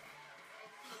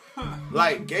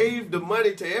 Like, gave the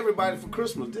money to everybody for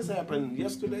Christmas. This happened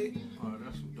yesterday. Oh,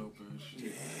 that's some dope ass shit.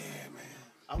 Yeah, man.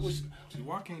 I wish. See,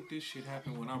 why can't this shit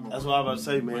happen when I'm around? That's what I was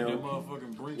about to say, man. Like that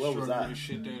motherfucking Brinks truck and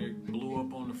shit that blew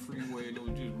up on the freeway and there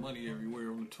was just money everywhere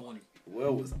on the 20.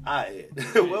 Where was I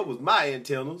at? Where was my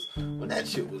antennas when that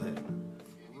shit was happening?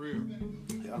 For real.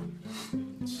 Yeah.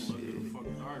 Shit.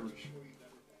 Fucking Irish.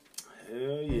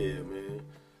 Hell yeah, man.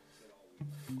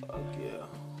 Fuck yeah.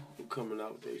 We're coming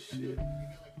out with that shit.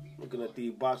 Looking at the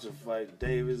boxing fight,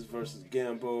 Davis versus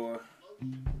Gamboa.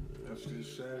 That's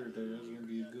this Saturday. That's gonna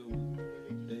be a good one.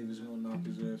 Davis gonna knock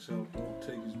his ass out, don't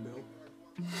take his belt.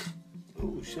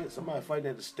 Oh shit! Somebody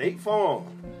fighting at the State Farm.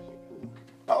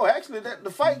 Oh, actually, the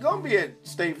fight gonna be at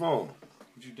State Farm.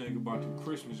 What you think about the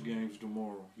Christmas games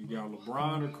tomorrow? You got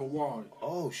LeBron or Kawhi?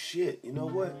 Oh shit! You know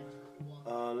what?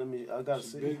 I gotta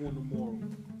see. Big one tomorrow.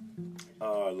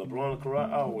 LeBron or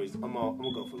Kawhi? I'm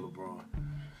gonna go for LeBron.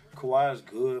 Kawhi is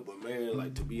good, but man,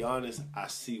 like, to be honest, I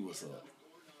see what's up.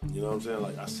 You know what I'm saying?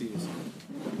 Like, I see what's up.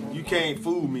 You can't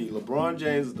fool me. LeBron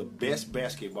James is the best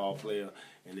basketball player,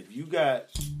 and if you got,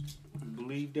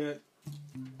 believe that.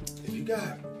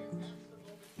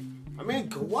 I mean,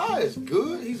 Kawhi is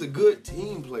good. He's a good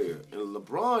team player, and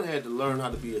LeBron had to learn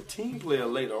how to be a team player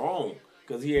later on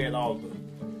because he had all the.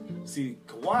 See,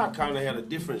 Kawhi kind of had a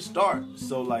different start,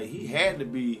 so like he had to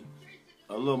be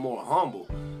a little more humble.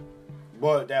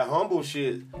 But that humble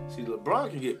shit, see, LeBron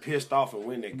can get pissed off and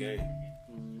win that game.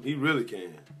 He really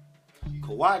can.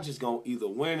 Kawhi just gonna either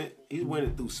win it, he's win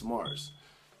it through smarts,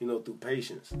 through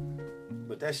patience.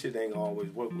 But that shit ain't gonna always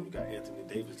work when you got Anthony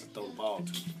Davis to throw the ball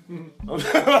to.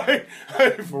 Like,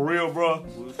 for real, bro.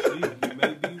 We'll see. You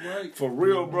may be right. For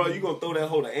real, bro. You gonna throw that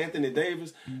hoe to Anthony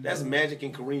Davis? That's Magic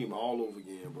and Kareem all over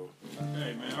again, bro.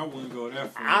 Hey, man, I wouldn't go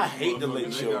that far. I hate the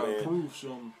Lake Show, man. Prove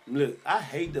something. Look, I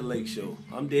hate the Lake Show.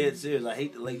 I'm dead serious. I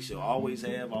hate the Lake Show. Always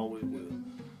have, always will.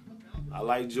 I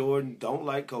like Jordan, don't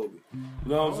like Kobe. You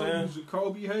know what I'm saying? He's a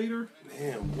Kobe hater?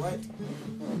 Man, what?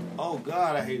 Oh,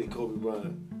 God, I hated Kobe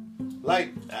Bryant.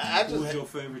 Like, I just... Who's your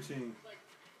favorite team?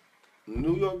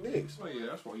 New York Knicks. Oh, yeah,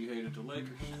 that's why you hated the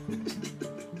Lakers.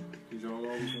 Because y'all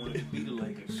always wanted to be the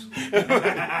Lakers.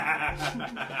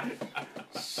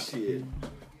 Shit.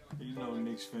 You know,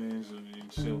 Knicks fans and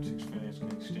Celtics fans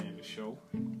can't stand the show.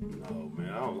 No, man,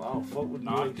 I don't fuck with the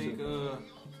I Lakers. think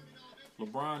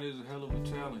LeBron is a hell of a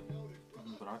talent.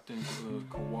 But I think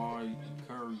Kawhi and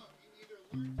Curry,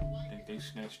 I think they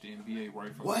snatched the NBA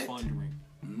right from thundering.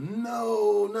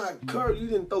 No, not Curry. You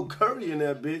didn't throw Curry in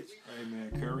that bitch. Hey,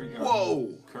 man,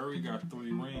 Curry got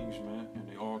 3 rings, man, and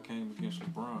they all came against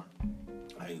LeBron.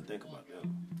 I didn't think about that.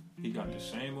 He got the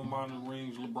same amount of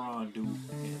rings LeBron do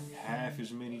in half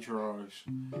as many tries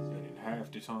and in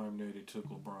half the time that it took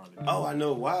LeBron to do. Oh, I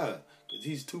know why. Because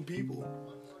he's 2 people.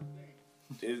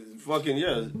 It's fucking,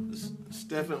 yeah.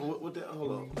 Stephen, what the,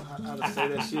 hold on. How to say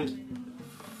that shit?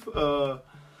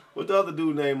 What the other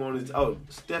dude name on his,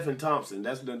 Stephen Thompson.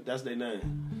 That's their name.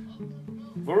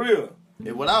 For real.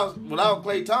 And without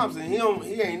Klay Thompson,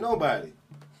 he ain't nobody.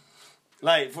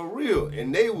 Like, for real.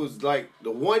 And they was like the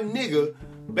one nigga,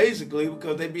 basically,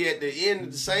 because they be at the end,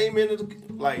 at the same end of the,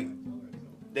 like,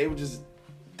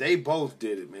 they both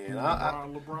did it, man.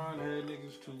 LeBron had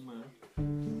niggas too, man.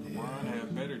 LeBron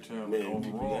had better talent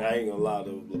overall. I ain't gonna lie,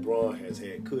 though. LeBron has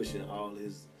had cushion all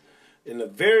his. In the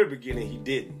very beginning, he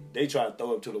didn't. They tried to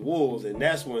throw him to the Wolves, and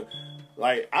that's when,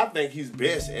 like, I think he's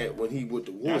best at when he with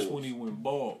the Wolves. That's when he went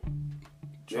bald.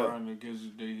 Trying to get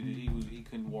he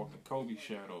couldn't walk the Kobe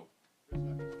shadow.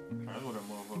 That's what that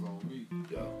motherfucker gonna be.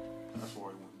 Yeah. That's why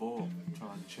he went bald,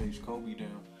 trying to chase Kobe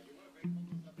down.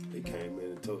 He came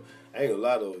in and told. I ain't gonna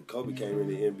lie though, Kobe came in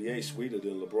the NBA sweeter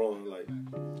than LeBron, like,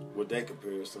 with that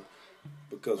comparison.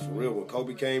 Because for real, when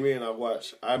Kobe came in,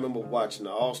 I remember watching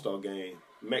the All-Star game,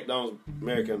 McDonald's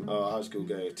American high school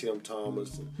game, Tim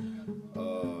Thomas, and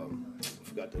I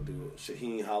forgot that dude,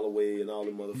 Shaheen Holloway and all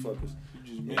the motherfuckers.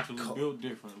 Just mentally built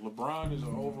different. LeBron is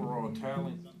an overall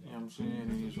talent, you know what I'm saying?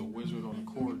 And he's a wizard on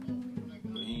the court.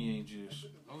 But he ain't just,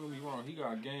 don't get me wrong, he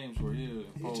got games where he'll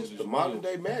impose He's just his the modern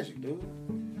day Magic, dude.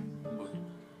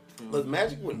 But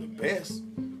Magic wasn't the best.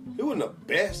 He wasn't the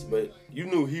best, but you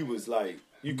knew he was like,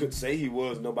 you could say he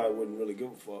was, nobody wouldn't really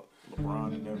give a fuck.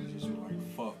 LeBron never just was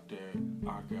like, fuck that,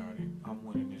 I got it, I'm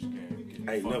winning this game. Get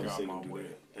the I ain't fuck never out seen my him do way.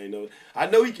 that. I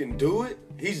know he can do it.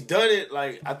 He's done it,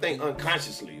 like, I think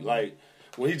unconsciously. Like,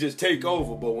 when he just take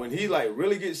over. But when he, like,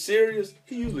 really gets serious,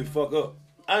 he usually fuck up.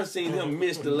 I've seen him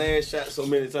miss the last shot so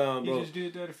many times, bro. He just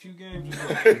did that a few games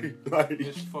ago. Like,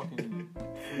 Just fucking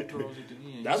free throws at the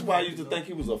end. that's why I used to think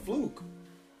he was a fluke.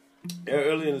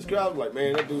 Early in his career, I was like,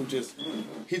 man, that dude he's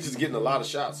just getting a lot of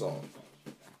shots off.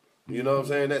 You know what I'm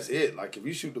saying? That's it. Like, if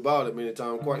you shoot the ball that many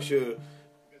times, I'm quite sure,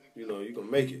 you know, you're going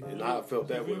to make it. And I felt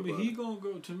that way. He going to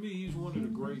go, to me, he's one of the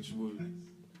greats, but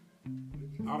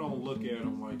I don't look at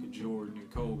him like a Jordan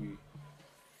and Kobe.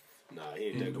 Nah, he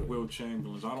ain't and that the good. Will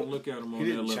Chamberlains. I don't look at him on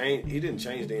that level. He didn't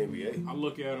change the NBA. I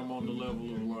look at him on the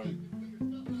level of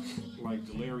like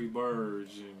the Larry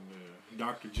Birds and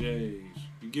Dr. J's.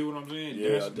 You get what I'm saying?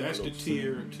 Yeah, that's the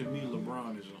tier to me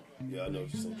LeBron is on. Yeah, I know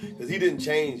what you're saying. Because he didn't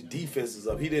change defenses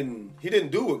up. He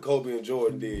didn't do what Kobe and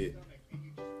Jordan did.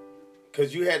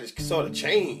 Because you had to sort of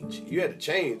change. You had to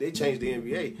change. They changed the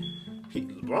NBA.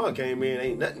 LeBron came in,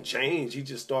 ain't nothing changed. He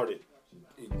just started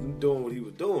doing what he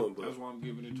was doing. But that's why I'm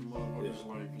giving it to motherfuckers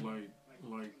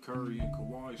like Curry and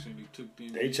Kawhi saying they took the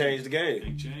NBA. They changed the game.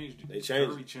 They changed it.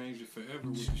 Curry changed it forever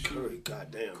with the shit. Curry,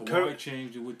 goddamn. Kawhi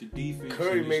changed it with the defense.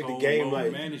 Curry and made the game load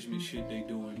like management shit they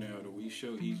doing now. That we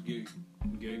show gave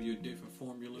you a different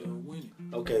formula of winning.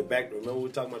 Okay, remember we were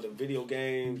talking about the video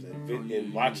games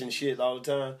and watching shit all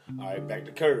the time? All right, back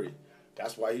to Curry.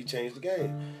 That's why he changed the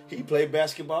game. He played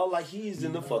basketball like he's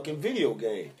in the fucking video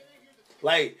game.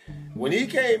 Like, when he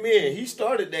came in, he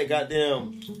started that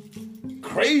goddamn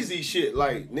crazy shit.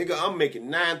 Like, nigga, I'm making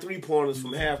 9 3-pointers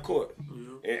from half court.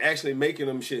 And actually making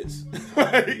them shits.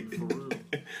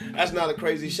 That's not a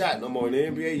crazy shot no more. In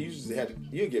the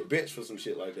NBA, you get benched for some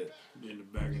shit like that. In the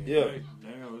back of the day.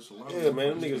 Now it's a lot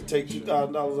man, them niggas take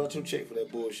 $2,000 out your check for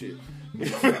that bullshit.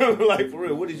 Like, for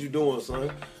real, what is you doing,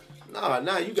 son?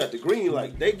 Nah, you got the green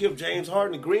light. They give James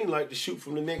Harden the green light to shoot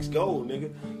from the next goal,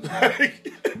 nigga.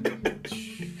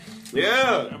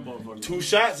 Yeah. 2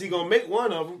 shots, he gonna make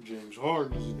one of them. James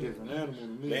Harden is a different animal to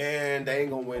me. Man, they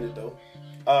ain't gonna win it, though.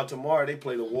 Tomorrow, they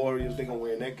play the Warriors. They gonna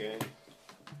win that game.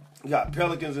 You got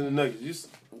Pelicans and the Nuggets.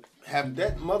 You have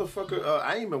that motherfucker.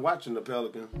 I ain't been watching the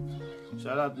Pelicans.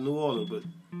 Shout out to New Orleans, but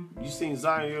you seen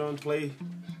Zion play?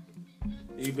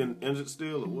 He been injured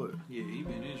still or what? Yeah, he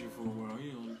been injured for a while.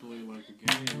 He only played like a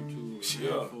game or two,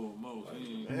 a handful at most.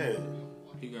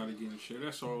 He got to get in shape.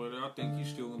 That's all of that. I think he's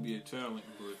still gonna be a talent,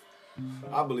 but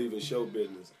I believe in show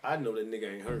business. I know that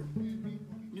nigga ain't hurt.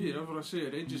 Yeah, that's what I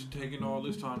said. They just taking all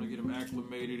this time to get him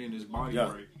acclimated in his body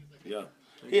right. Yeah.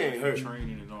 He ain't hurt.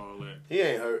 Training and all that. He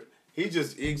ain't hurt. He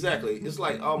just, exactly. It's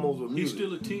like almost with music. He's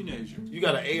still a teenager. You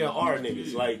got to A&R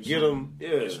niggas. Like, get him,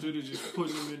 Instead of just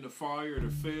putting him in the fire to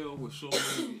fail with so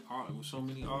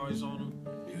many eyes on him.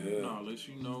 Yeah. Nah, let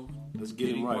you know. Let's get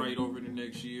him right over the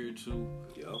next year or two.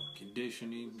 Yeah.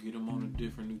 Conditioning, get him on a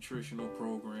different nutritional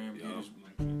program, get his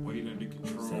weight under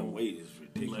control. That weight is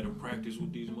ridiculous. Let him practice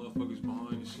with these motherfuckers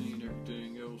behind the scene,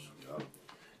 everything else. Yeah.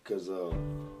 Because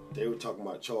they were talking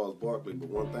about Charles Barkley, but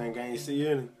one thing I ain't see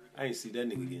in him, I ain't see that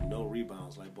nigga getting no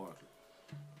rebounds like Barkley.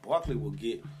 Barkley will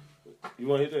get. You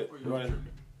want to hit that? You want to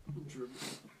hit?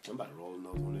 I'm about to roll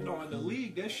another one in. No, in the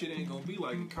league, that shit ain't gonna be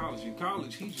like in college. In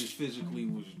college, he just physically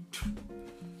was.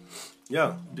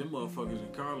 Yeah. Them motherfuckers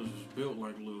in college was built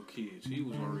like little kids. He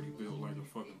was already built like a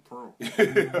fucking pro.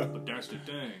 But that's the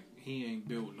thing. he ain't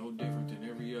built no different than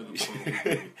every other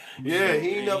pro. Yeah, he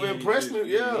ain't never impressed me.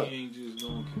 Yeah. He ain't just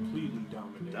gonna completely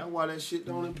dominate. That's why that shit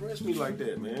don't impress me like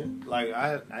that, man. Like,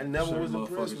 I never was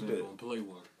impressed with that. Gonna play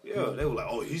well. Yeah, they were like,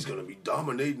 oh, he's going to be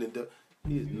dominating.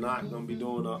 He is not going to be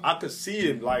doing that. I could see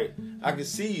it, like,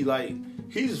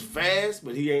 he's fast,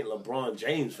 but he ain't LeBron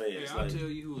James fast. Hey, I'll tell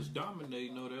you who was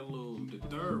dominating, though, the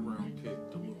third round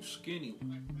pick, the little skinny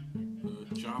one,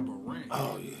 John Morant.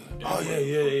 Oh, yeah.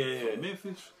 Yeah. From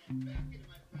Memphis.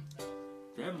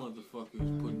 That motherfucker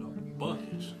is putting up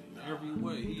buckets in every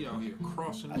way. He out here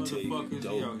crossing motherfuckers.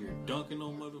 He out here dunking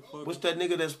on motherfuckers. What's that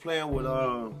nigga that's playing with,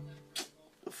 the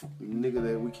nigga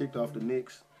that we kicked off the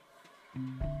Knicks?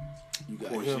 You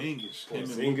got Porzingis. Him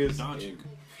and Luka Doncic.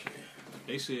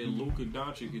 They said Luka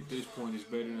Doncic at this point is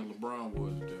better than LeBron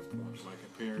was at that point. Like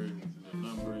comparing the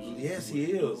numbers. Yes, he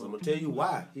is. I'm gonna tell you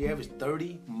why. He averaged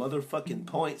 30 motherfucking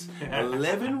points,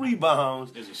 11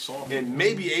 rebounds, and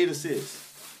maybe 8 assists.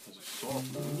 As a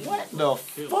sophomore. What the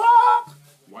fuck?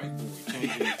 White boy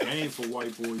changing the game for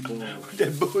white boy ball.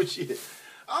 That bullshit.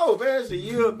 Oh man, it's a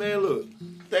year, man. Look,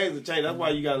 things have changed. That's why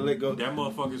you gotta let go. That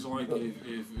motherfucker's like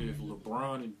if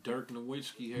LeBron and Dirk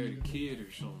Nowitzki had a kid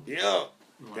or something. Yeah.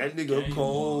 Like, That nigga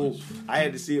cold. I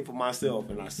had to see it for myself,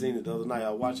 and I seen it the other night.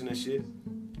 I was watching that shit.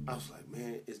 I was like,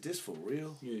 man, is this for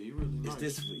real? Yeah, he really nice. Is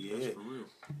this for That's for real.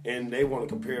 And they want to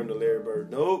compare him to Larry Bird.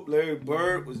 Nope, Larry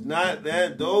Bird was not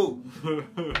that dope.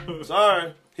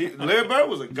 Sorry. Larry Bird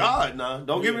was a god now.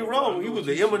 Don't get me wrong. He was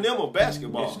the Eminem of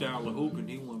basketball. His style of hooping,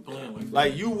 he wasn't playing like that.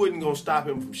 Like, you wouldn't gonna stop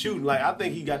him from shooting. Like, I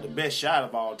think he got the best shot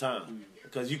of all time.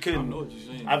 Because you couldn't. I know what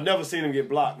you're saying. I've never seen him get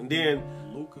blocked. And then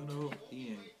Luka, though, he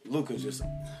ain't. Luka's just,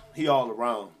 he all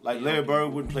around. Like, Larry Bird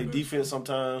wouldn't play defense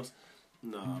sometimes.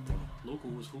 Nah, bro. Luka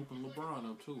was hooping LeBron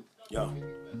up, too. Yeah.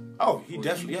 Oh, he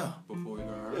definitely, yeah. Before he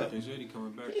got hurt, Yeah. they said he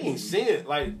coming back. He ain't seen it.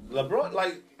 Like, LeBron,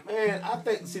 like, man, I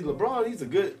think, see,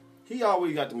 LeBron, he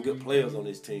always got them good players on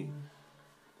his team.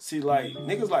 See, like,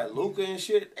 niggas like Luka and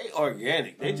shit, they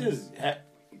organic. They just,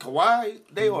 Kawhi,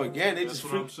 they organic. They That's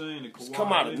just what I'm saying. The Kawhi,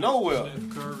 come out of nowhere. Steph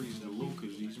Curry's, the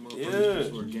Lukas, these motherfuckers Yeah.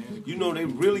 just organic. You know they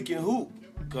really can hoop.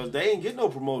 Because they ain't get no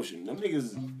promotion. Them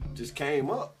niggas just came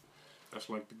up. That's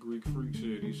like the Greek Freak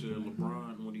said. He said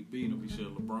LeBron, when he beat him, he said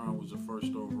LeBron was the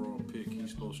first overall pick.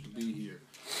 He's supposed to be here.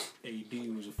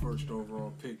 AD was the first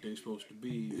overall pick. They supposed to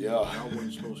be here. Yeah. I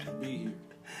wasn't supposed to be here.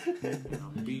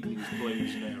 I'm beating these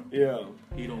players now. Yeah.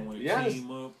 He don't want to Yes.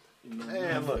 team up. You know,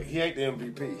 Man, look, he ain't the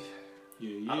MVP.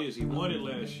 Yeah, he is. He won it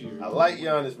last year. I like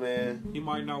Giannis, man. He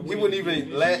might not win. He wouldn't it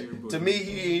even, this year, but- to me,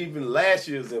 he ain't even last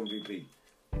year's MVP.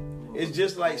 It's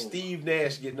just like Steve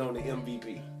Nash getting on the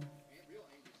MVP.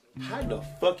 How the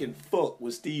fucking fuck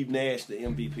was Steve Nash the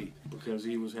MVP? Because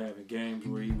he was having games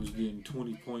where he was getting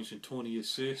 20 points and 20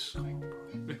 assists. It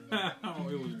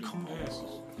was the passes.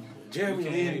 Jeremy You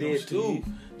can't Lin hate did on too. Steve.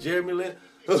 Jeremy Lin.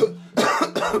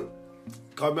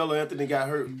 Carmelo Anthony got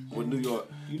hurt with New York.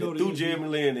 You know They the threw MVP Jeremy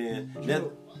Lin in.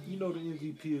 You know the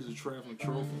MVP is a traveling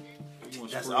trophy.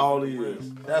 That's all he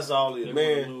is. That's all he is, A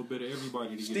man. little bit of everybody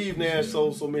to get Steve a piece Nash of that.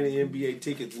 sold so many NBA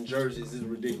tickets and jerseys is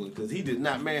ridiculous because he did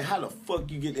not. Man, how the fuck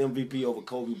you get MVP over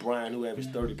Kobe Bryant who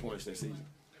averaged 30 points that season?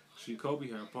 See, Kobe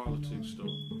had politics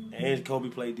though. And Kobe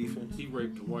played defense. He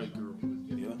raped a white girl.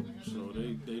 Yeah. So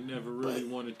they never really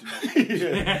wanted to.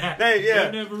 Yeah. They yeah.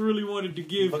 never really wanted to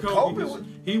give But Kobe. Kobe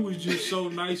He was just so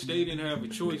nice. They didn't have a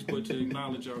choice but to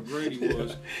acknowledge how great he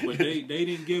was. But they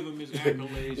didn't give him his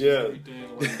accolades Yeah. and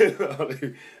everything.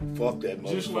 Like, Fuck that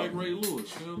motherfucker. just like Ray Lewis,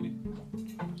 feel me?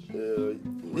 Ray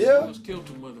Yeah. Lewis killed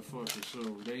the motherfucker.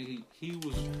 So he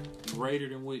was greater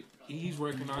than what he's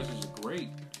recognized as a great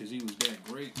because he was that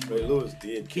great. Ray Lewis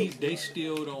did kill him. They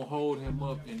still don't hold him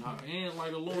up and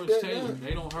like a Lawrence Yeah, Taylor, yeah.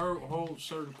 they don't hold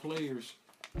certain players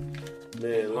Man,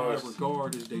 in high Lawrence,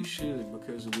 regard as they should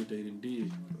because of what they done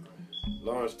did.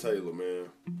 Lawrence Taylor, man.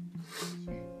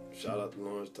 Shout out to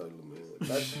Lawrence Taylor, man.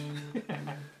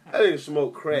 That nigga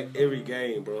smoke crack every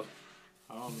game, bro.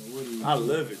 I don't know what he. I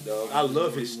love it, dog. I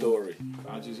love his story.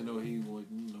 I just know he would,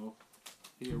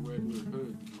 he a regular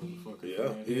hood motherfucker. Yeah,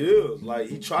 man. he is. Like,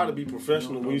 he try to be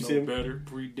professional Don't when you know see him. better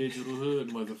pre-digital hood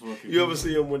motherfucker. You ever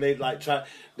see him when they try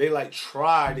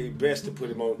their best to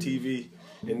put him on TV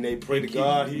and they pray to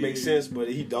God he makes sense, but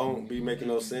he don't be making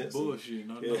no sense. Bullshit,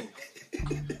 I know. Yeah.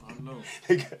 I know.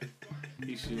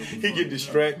 He He get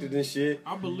distracted and shit.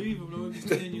 I believe him though. It's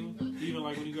genuine. Even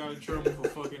like when he got in trouble for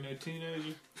fucking that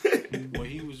teenager, when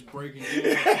he was breaking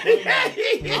down.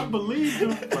 I believe him.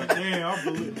 Like,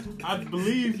 damn, I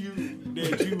believe you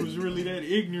that you was really that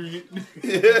ignorant.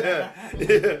 Yeah,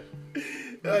 yeah.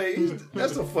 Hey,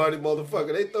 that's a funny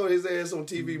motherfucker. They throw his ass on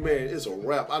TV, man. It's a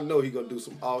rap. I know he gonna do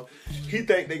some. He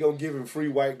think they gonna give him free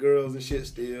white girls and shit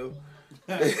still.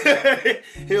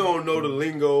 He don't know the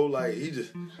lingo. Like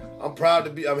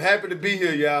I'm happy to be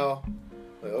here, y'all.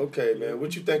 Like, okay, man.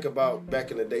 What you think about back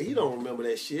in the day? He don't remember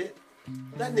that shit.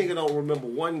 That nigga don't remember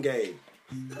one game.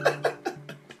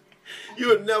 You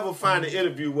would never find an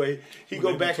interview where he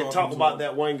go back and talk about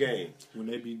that one game. When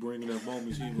they be bringing up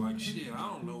moments, he be like, shit, I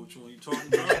don't know which one you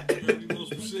talking about. You gotta be more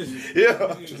specific.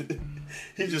 Yeah.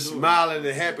 He just smiling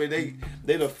and happy.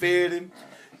 They done fed him.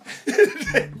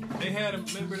 They had him,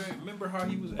 remember how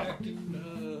he was acting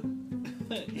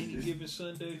any given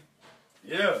Sunday?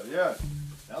 Yeah.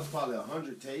 That was probably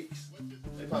 100 takes.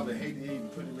 They probably hate to even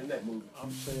put him in that movie. I'm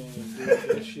saying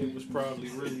that shit was probably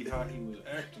really how he was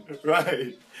acting.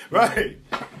 Right.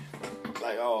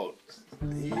 Like, oh,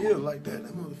 he is like that.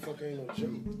 That motherfucker ain't no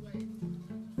joke.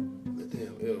 That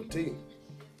damn LT.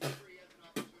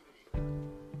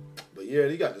 But yeah,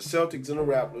 they got the Celtics and the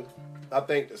Raptors. I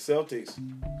think the Celtics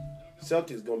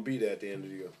gonna be there at the end of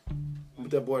the year.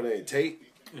 With that boy named Tate.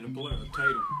 And the player,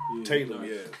 Tatum. Yeah, Tatum, nice.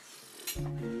 yeah. He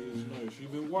is nice. You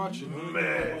been watching,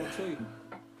 Man. About Tatum.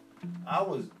 I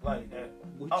was like,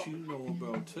 What you know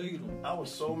about Tatum? I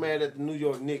was so mad at the New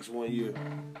York Knicks one year.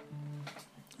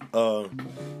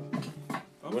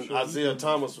 When sure Isaiah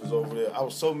Thomas was over there, I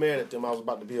was so mad at them. I was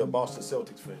about to be a Boston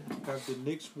Celtics fan. Have the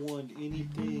Knicks won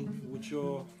anything with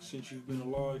y'all since you've been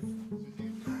alive?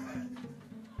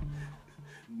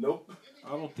 Nope.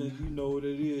 I don't think you know what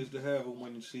it is to have a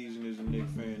winning season as a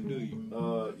Knicks fan, do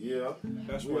you? Yeah.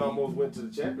 That's We why almost went to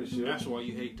the championship. That's why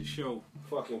you hate the show.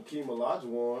 Fucking Keem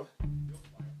Olajuwon,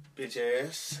 bitch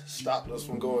ass, stopped us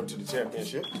from going to the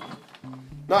championship.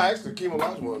 No, actually, Keem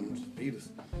Olajuwon beat us.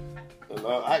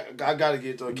 And I gotta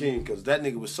get to Akeem because that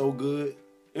nigga was so good.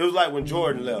 It was like when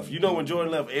Jordan left. You know when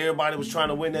Jordan left, everybody was trying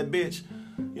to win that bitch.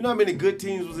 You know how many good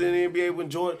teams was in the NBA when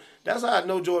Jordan? That's how I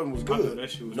know Jordan was good. That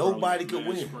shit was Nobody probably could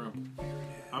win. scramble.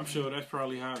 I'm sure that's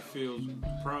probably how it feels.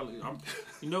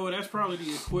 You know what? That's probably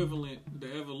the equivalent,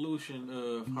 the evolution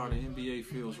of how the NBA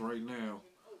feels right now.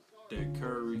 That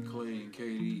Curry, Clay, and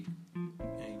KD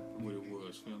ain't what it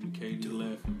was. Feel me? KD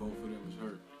left and both of them is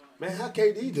hurt. Man, how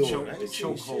KD doing? The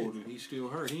choke holder, he's still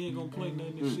hurt. He ain't gonna play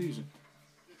nothing this season.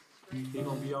 He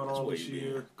gonna be out all this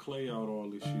year. Clay out all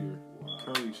this year.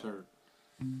 Curry's hurt.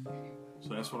 So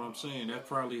that's what I'm saying. That's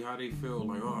probably how they feel.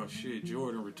 Like, oh shit,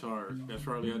 Jordan retired. That's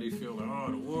probably how they feel. Like,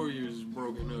 oh, the Warriors is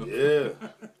broken up. Yeah,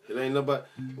 it ain't nobody.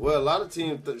 Well, a lot of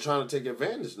teams trying to take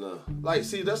advantage now. Like,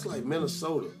 see, that's like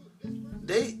Minnesota.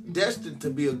 They destined to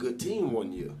be a good team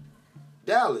one year.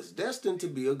 Dallas destined to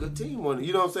be a good team one year.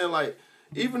 You know what I'm saying? Like,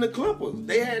 even the Clippers,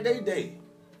 they had their day.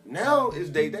 Now it's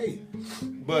their day.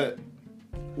 But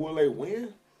will they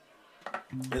win?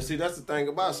 And see, that's the thing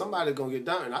about it. Somebody's gonna get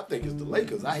down, and I think it's the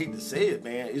Lakers. I hate to say it,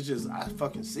 man. It's just I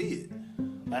fucking see it.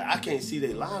 Like, I can't see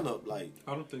their lineup. Like,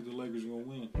 I don't think the Lakers gonna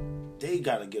win. they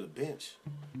gotta get a bench.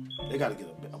 They gotta get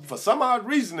a bench. For some odd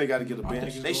reason, they gotta get a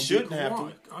bench. They shouldn't have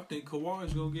to. I think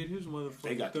Kawhi's gonna get his They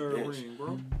motherfucking got the third bench. ring, bro.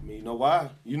 I mean, you know why?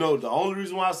 You know the only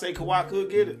reason why I say Kawhi could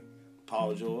get it,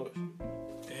 Paul George.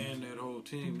 And that whole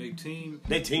team, They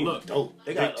team look, dope.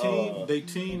 They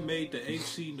team made the 8th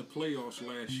seed in the playoffs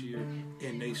last year,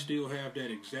 and they still have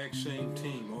that exact same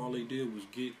team. All they did was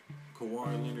get Kawhi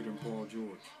Leonard and Paul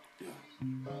George.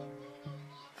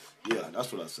 Yeah,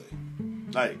 that's what I say.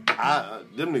 Like,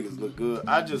 them niggas look good.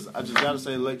 I just gotta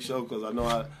say Lake Show because I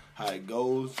know how it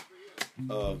goes.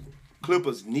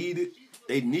 Clippers need it.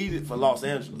 They need it for Los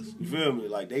Angeles. You feel me?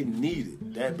 Like, they need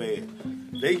it that bad.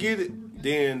 They get it,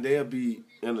 then they'll be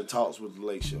in the talks with the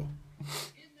Lake Show.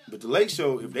 But the Lake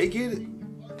Show, if they get it,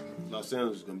 Los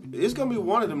Angeles is gonna be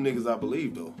one of them niggas, I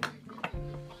believe, though.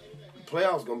 The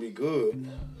playoffs gonna be good.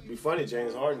 Be funny,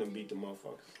 James Harden beat the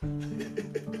motherfuckers.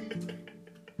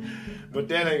 But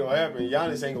that ain't gonna happen.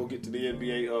 Giannis ain't gonna get to the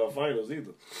NBA finals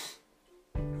either.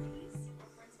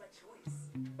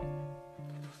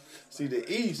 See, the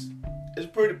East is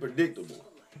pretty predictable.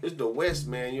 It's the West,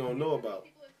 man, you don't know about.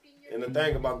 And the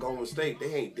thing about Golden State,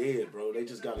 they ain't dead, bro. They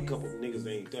just got a couple of niggas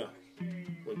that ain't there.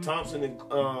 When Thompson and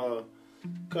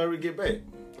Curry get back,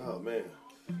 oh, man,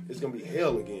 it's gonna be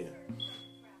hell again.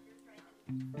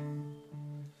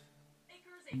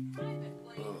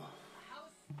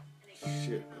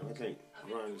 Shit, I can't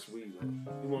grind this weed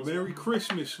up. Merry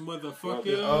Christmas,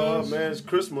 motherfuckers. Oh, man, it's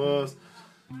Christmas.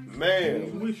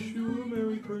 Man. We wish you a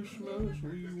Merry Christmas.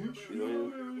 We wish you a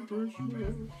Merry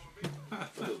Christmas.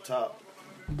 The top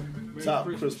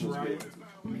Merry Christmas, right?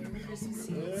 man. Merry Christmas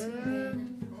to you.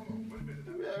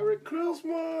 Merry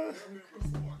Christmas.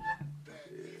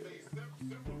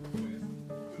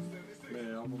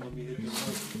 Man, I'm gonna let me hit the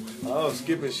Oh,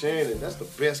 Skip and Shannon. That's the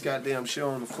best goddamn show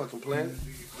on the fucking planet.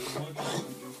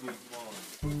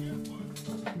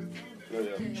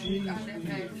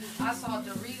 I saw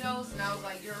Doritos and I was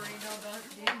like, Doritos,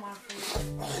 they're my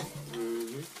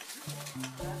favorite. I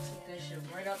took that shit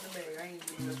right out the bag. I ain't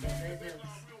even looked at that.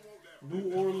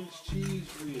 New Orleans cheese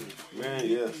whiz. Man,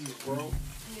 yes. Cheese, bro.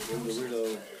 Them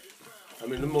Doritos. I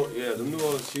mean, the New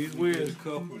Orleans cheese whiz.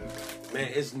 Man,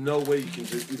 it's no way you can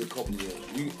just eat a couple of them.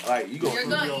 You're gonna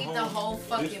eat the whole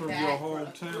fucking bag.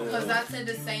 Because I said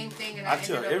the same thing and I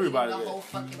tell ended up everybody eating the that. whole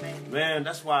fucking bag. Man,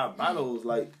 that's why I buy those.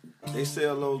 Like, they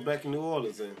sell those back in New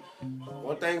Orleans. And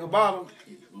one thing about them,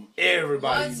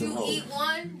 everybody Once eat them you eat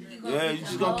one, you you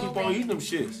just gonna keep on eating them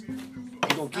shits.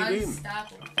 You gonna keep eating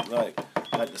them.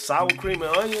 Like the sour cream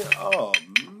and onion. Oh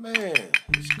man,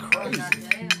 it's crazy.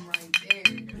 Goddamn right there.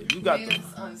 You got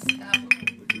Unstoppable.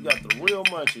 you got the real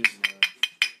munchies.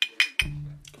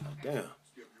 God damn.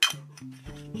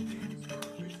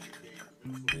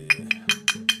 Yeah.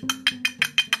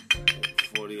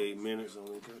 48 minutes on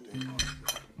it.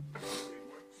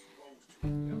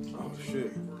 Oh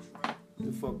shit.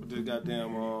 The fuck with this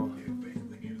goddamn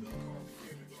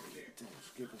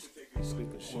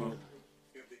skipping shit.